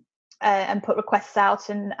and put requests out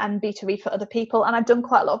and beta read for other people. And I've done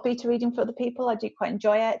quite a lot of beta reading for other people. I do quite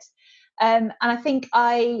enjoy it. And I think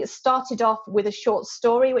I started off with a short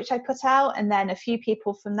story, which I put out. And then a few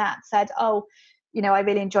people from that said, oh, I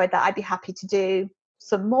really enjoyed that. I'd be happy to do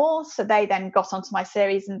some more. So they then got onto my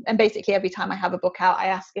series. And basically every time I have a book out, I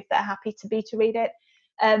ask if they're happy to beta read it.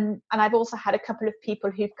 And I've also had a couple of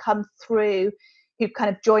people who've come through, who've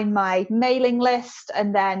kind of joined my mailing list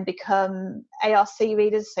and then become ARC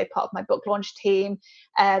readers, so part of my book launch team,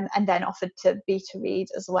 and then offered to beta read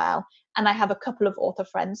as well. And I have a couple of author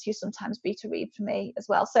friends who sometimes beta read for me as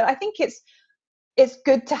well. So I think it's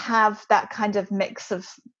good to have that kind of mix of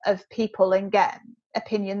people and get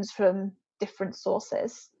opinions from different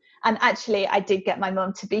sources. And actually, I did get my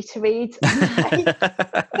mum to beta read. So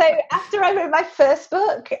after I wrote my first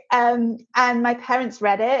book, and my parents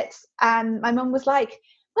read it, and my mum was like,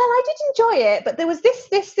 well, I did enjoy it, but there was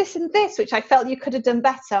this, and this, which I felt you could have done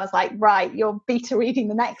better. I was like, right, you're beta reading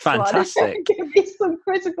the next Fantastic. one. Give me some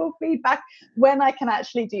critical feedback when I can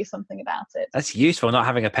actually do something about it. That's useful, not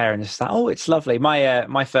having a parent just like, oh, it's lovely.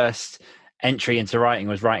 My first entry into writing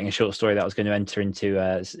was writing a short story that I was going to enter into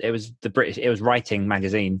it was Writing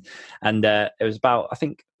magazine, and it was about, I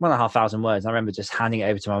think, 1,500 words. I remember just handing it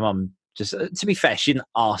over to my mum. Just to be fair, she didn't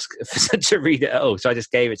ask to read it at all, so I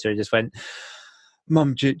just gave it to her and just went,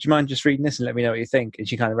 Mum, do you mind just reading this and let me know what you think? And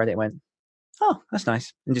she kind of read it and went, oh, that's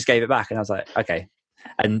nice, and just gave it back. And I was like, okay.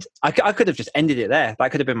 And I could have just ended it there.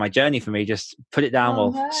 That could have been my journey for me. Just put it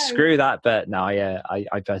down. Screw that. But no,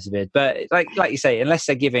 I persevered. But like you say, unless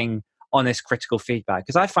they're giving honest critical feedback,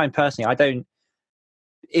 because I find personally I don't,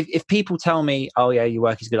 if people tell me, oh yeah, your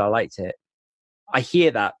work is good, I liked it, I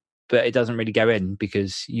hear that, but it doesn't really go in,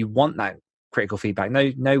 because you want that critical feedback.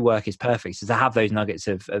 No work is perfect, so to have those nuggets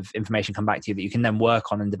of information come back to you that you can then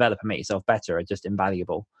work on and develop and make yourself better are just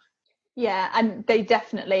invaluable. Yeah, and they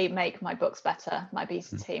definitely make my books better, my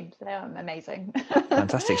beta team. They're amazing.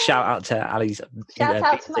 Fantastic. Shout out to Ali's Shout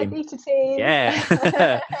out to my beta team.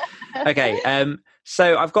 Yeah. Okay.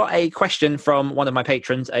 So I've got a question from one of my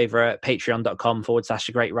patrons over at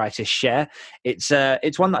patreon.com/thegreatwritershare.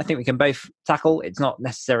 It's one that I think we can both tackle. It's not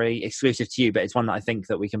necessarily exclusive to you, but it's one that I think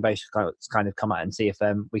that we can both kind of come at and see if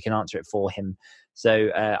we can answer it for him. So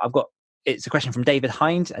it's a question from David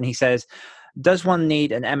Hind, and he says, does one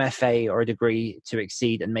need an MFA or a degree to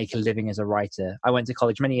exceed and make a living as a writer? I went to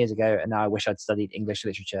college many years ago, and now I wish I'd studied English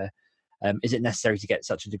literature. Is it necessary to get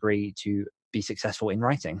such a degree to be successful in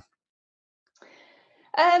writing?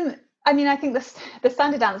 I mean, I think the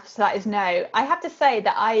standard answer to that is no. I have to say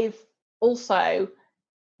that I've also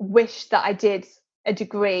wished that I did a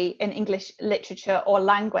degree in English literature or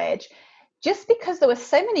language, just because there were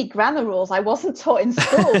so many grammar rules I wasn't taught in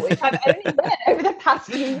school, which I've only learned over the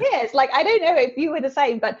past few years. Like, I don't know if you were the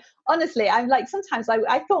same, but honestly, I'm like, sometimes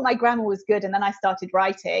I thought my grammar was good, and then I started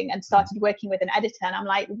writing and started working with an editor, and I'm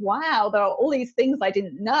like, wow, there are all these things I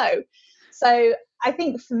didn't know. So I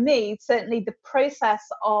think for me, certainly the process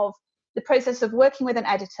of working with an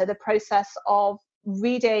editor, the process of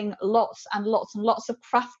reading lots and lots and lots of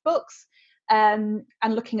craft books, and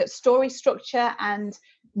looking at story structure and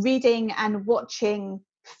reading and watching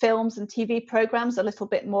films and TV programs a little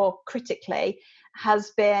bit more critically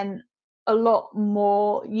has been a lot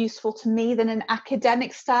more useful to me than an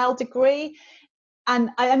academic style degree. And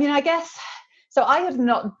I mean, I guess, so I have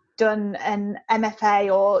not done an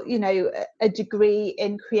MFA or, you know, a degree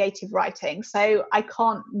in creative writing. So I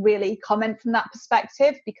can't really comment from that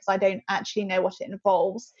perspective because I don't actually know what it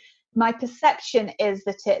involves. My perception is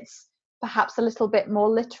that it's perhaps a little bit more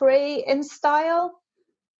literary in style.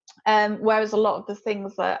 Whereas a lot of the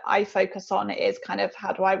things that I focus on is kind of,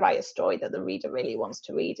 how do I write a story that the reader really wants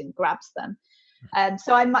to read and grabs them.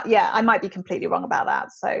 So I might be completely wrong about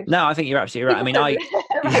that. So no, I think you're absolutely right. I mean, I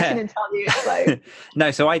can tell you. So.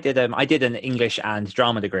 No, so I did an English and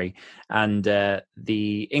drama degree, and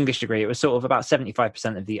the English degree, it was sort of about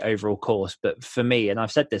 75% of the overall course. But for me, and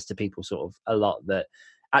I've said this to people sort of a lot, that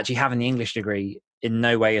actually having the English degree in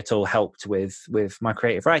no way at all helped with my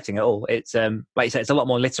creative writing at all. It's like you said, it's a lot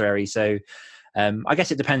more literary. So I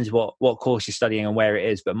guess it depends what course you're studying and where it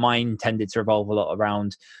is, but mine tended to revolve a lot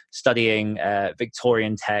around studying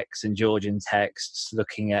Victorian texts and Georgian texts,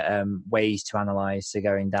 looking at ways to analyze, so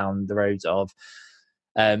going down the roads of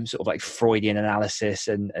sort of like Freudian analysis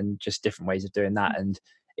and just different ways of doing that. And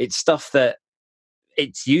it's stuff that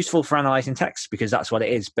it's useful for analyzing text because that's what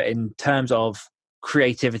it is. But in terms of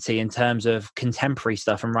creativity, in terms of contemporary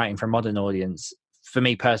stuff and writing for a modern audience, for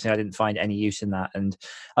me personally, I didn't find any use in that. And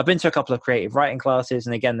I've been to a couple of creative writing classes,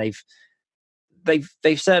 and again,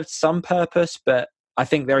 they've served some purpose, but I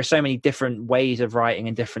think there are so many different ways of writing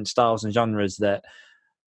and different styles and genres that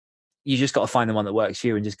you just got to find the one that works for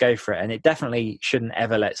you and just go for it. And it definitely shouldn't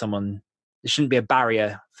ever there shouldn't be a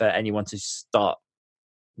barrier for anyone to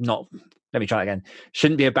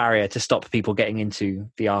shouldn't be a barrier to stop people getting into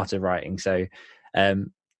the art of writing. So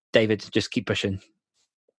David, just keep pushing.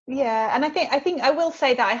 Yeah, and I think I will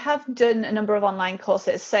say that I have done a number of online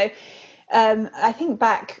courses. So I think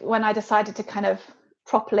back when I decided to kind of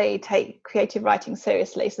properly take creative writing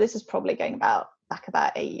seriously, so this is probably going back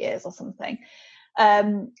about 8 years or something.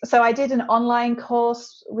 So I did an online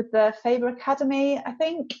course with the Faber Academy, I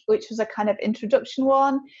think, which was a kind of introduction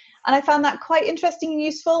one. And I found that quite interesting and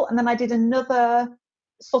useful. And then I did another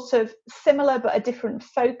sort of similar but a different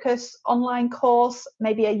focus online course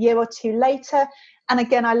maybe a year or two later. And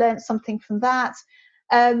again, I learned something from that.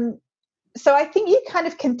 So I think you kind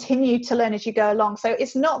of continue to learn as you go along. So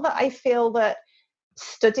it's not that I feel that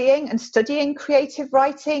studying creative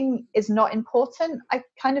writing is not important. I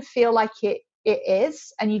kind of feel like it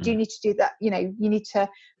is, and you do need to do that. You know, you need to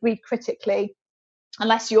read critically,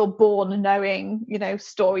 unless you're born knowing, you know,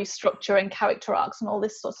 story structure and character arcs and all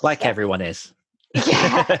this sort of like stuff. Everyone is.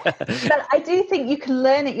 Yeah, but I do think you can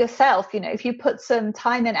learn it yourself, you know, if you put some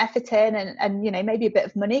time and effort in and you know, maybe a bit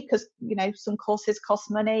of money, because, you know, some courses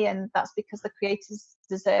cost money, and that's because the creators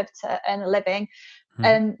deserve to earn a living.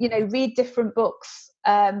 And, you know, read different books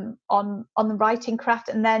on the writing craft,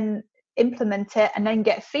 and then implement it, and then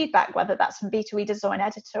get feedback, whether that's from beta readers or an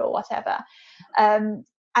editor or whatever. And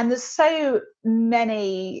there's so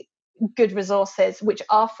many good resources which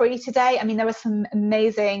are free today. I mean, there are some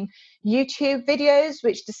amazing YouTube videos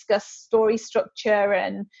which discuss story structure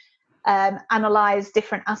and analyze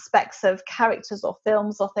different aspects of characters or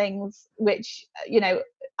films or things, which, you know,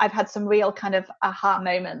 I've had some real kind of aha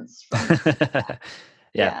moments from.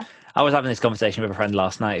 Yeah. I was having this conversation with a friend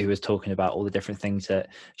last night who was talking about all the different things that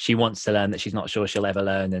she wants to learn that she's not sure she'll ever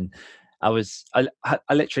learn. And I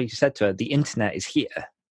literally said to her, the internet is here.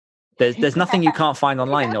 There's nothing you can't find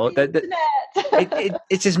online. Or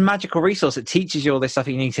it's this magical resource that teaches you all this stuff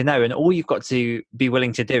you need to know. And all you've got to be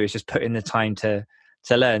willing to do is just put in the time to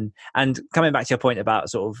learn. And coming back to your point about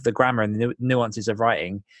sort of the grammar and the nuances of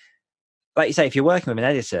writing, like you say, if you're working with an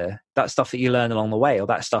editor, that's stuff that you learn along the way, or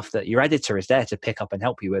that stuff that your editor is there to pick up and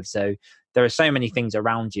help you with. So there are so many things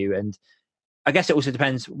around you. And I guess it also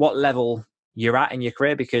depends what level you're at in your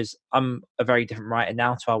career, because I'm a very different writer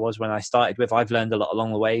now to I was when I started with. I've learned a lot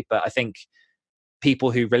along the way, but I think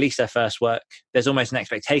people who release their first work, there's almost an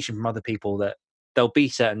expectation from other people that there'll be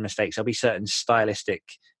certain mistakes, there'll be certain stylistic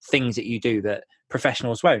things that you do that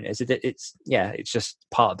professionals won't. It's just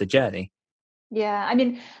part of the journey. Yeah, I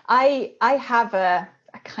mean, I have a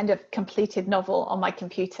kind of completed novel on my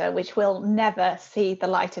computer, which will never see the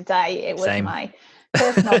light of day. It was my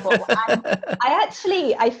first novel. And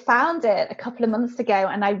I found it a couple of months ago,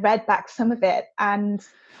 and I read back some of it, and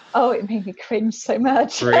it made me cringe so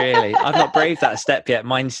much. Really? I've not braved that step yet.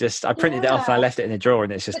 Mine's just, I printed it off and I left it in a drawer,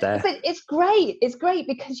 and it's just there. But it's great. It's great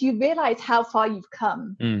because you realize how far you've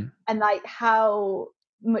come and like how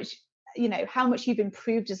much you've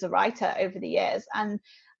improved as a writer over the years. And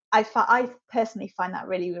I personally find that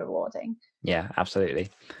really rewarding. Yeah, absolutely.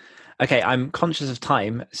 Okay, I'm conscious of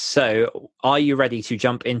time. So are you ready to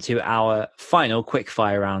jump into our final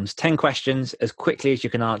quickfire rounds? 10 questions as quickly as you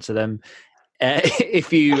can answer them.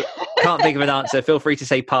 If you can't think of an answer, feel free to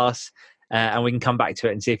say pass, and we can come back to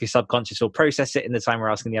it and see if your subconscious will process it in the time we're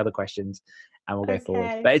asking the other questions, and we'll go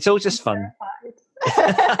forward. But it's all just fun.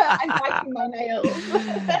 I'm biting my nails.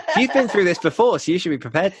 You've been through this before, so you should be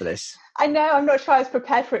prepared for this. I know. I'm not sure I was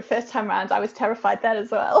prepared for it first time round. I was terrified then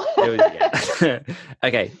as well.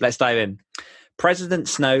 Okay, let's dive in. President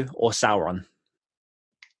Snow or Sauron?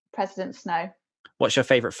 President Snow. What's your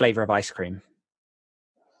favourite flavour of ice cream?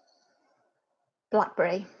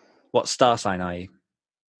 Blackberry. What star sign are you?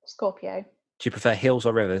 Scorpio. Do you prefer hills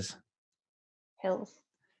or rivers? Hills.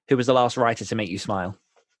 Who was the last writer to make you smile?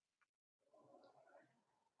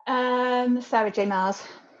 Sarah J. Maas.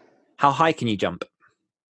 How high can you jump?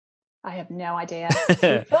 I have no idea.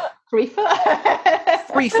 3 foot? 3 foot?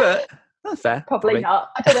 3 foot? That's fair. Probably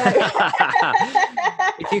not. I don't know.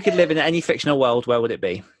 If you could live in any fictional world, where would it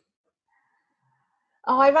be?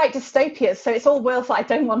 Oh, I write dystopias, so it's all worlds that I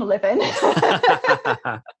don't want to live in.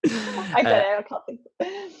 I don't know. I can't think.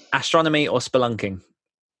 Astronomy or spelunking?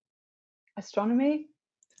 Astronomy.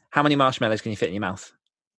 How many marshmallows can you fit in your mouth?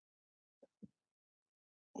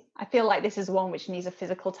 I feel like this is one which needs a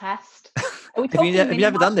physical test. Have you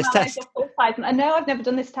ever done this test? No, I've never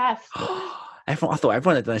done this test. I thought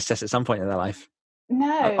everyone had done this test at some point in their life.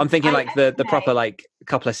 No. I'm thinking like the proper like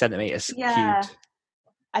couple of centimetres cubed.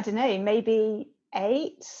 I don't know, maybe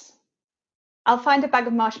 8. I'll find a bag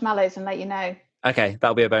of marshmallows and let you know. Okay,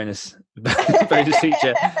 that'll be a bonus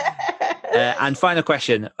feature. And final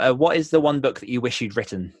question, what is the one book that you wish you'd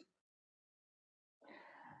written?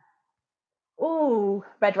 Ooh,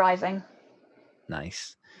 Red Rising.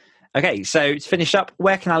 Nice. Okay, so to finish up,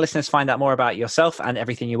 where can our listeners find out more about yourself and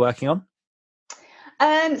everything you're working on?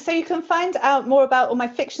 So you can find out more about all my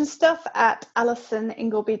fiction stuff at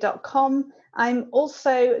alisoningleby.com. I'm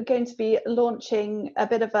also going to be launching a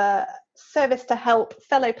bit of a service to help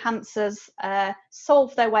fellow pantsers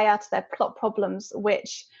solve their way out of their plot problems,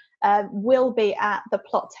 which will be at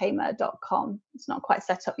theplottamer.com. It's not quite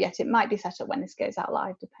set up yet. It might be set up when this goes out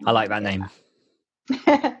live. I like that name.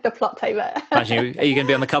 The Plot Tamer. Imagine, are you going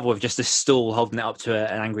to be on the cover with just a stool holding it up to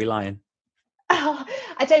an angry lion? Oh,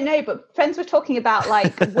 I don't know, but friends were talking about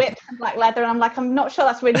like whips and black leather, and I'm like, I'm not sure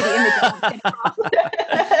that's really the image.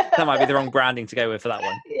 That might be the wrong branding to go with for that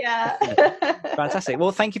one. Yeah. Fantastic.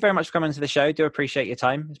 Well, thank you very much for coming to the show. Do appreciate your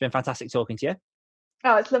time. It's been fantastic talking to you.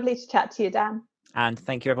 Oh, it's lovely to chat to you, Dan. And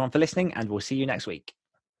thank you everyone for listening, and we'll see you next week.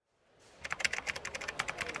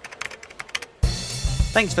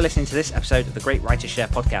 Thanks for listening to this episode of the Great Writers Share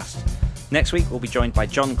podcast. Next week, we'll be joined by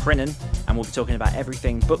John Crinan, and we'll be talking about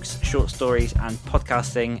everything books, short stories, and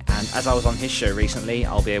podcasting. And as I was on his show recently,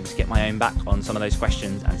 I'll be able to get my own back on some of those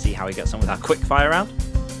questions and see how he gets on with our quick fire round.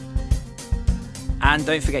 And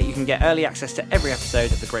don't forget, you can get early access to every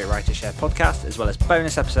episode of the Great Writers Share podcast, as well as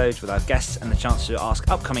bonus episodes with our guests and the chance to ask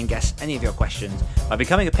upcoming guests any of your questions by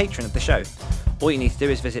becoming a patron of the show. All you need to do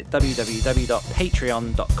is visit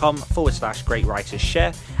www.patreon.com/Great Writers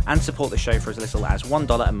Share and support the show for as little as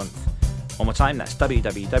 $1 a month. One more time, that's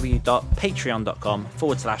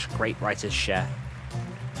www.patreon.com/Great Writers Share.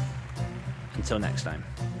 Until next time.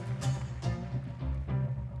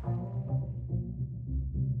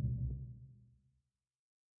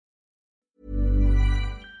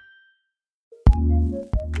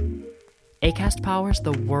 Acast powers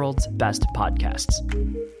the world's best podcasts.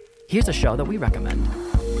 Here's a show that we recommend.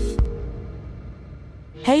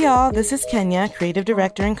 Hey y'all, this is Kenya, creative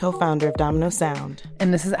director and co-founder of Domino Sound.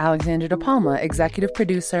 And this is Alexandra De Palma, executive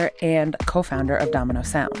producer and co-founder of Domino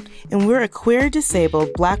Sound. And we're a queer,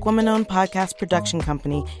 disabled, Black woman-owned podcast production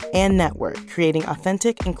company and network, creating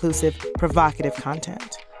authentic, inclusive, provocative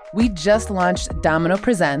content. We just launched Domino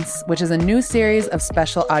Presents, which is a new series of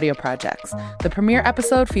special audio projects. The premiere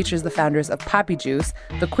episode features the founders of Poppy Juice,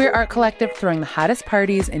 the queer art collective throwing the hottest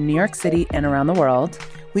parties in New York City and around the world.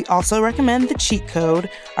 We also recommend The Cheat Code,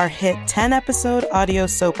 our hit 10-episode audio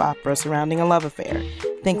soap opera surrounding a love affair.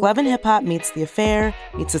 Think Love and Hip Hop meets The Affair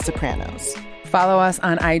meets The Sopranos. Follow us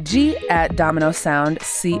on IG at Domino Sound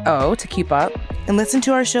CO to keep up. And listen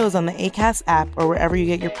to our shows on the Acast app or wherever you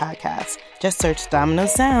get your podcasts. Just search Domino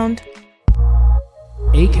Sound.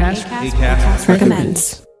 Acast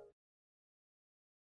recommends.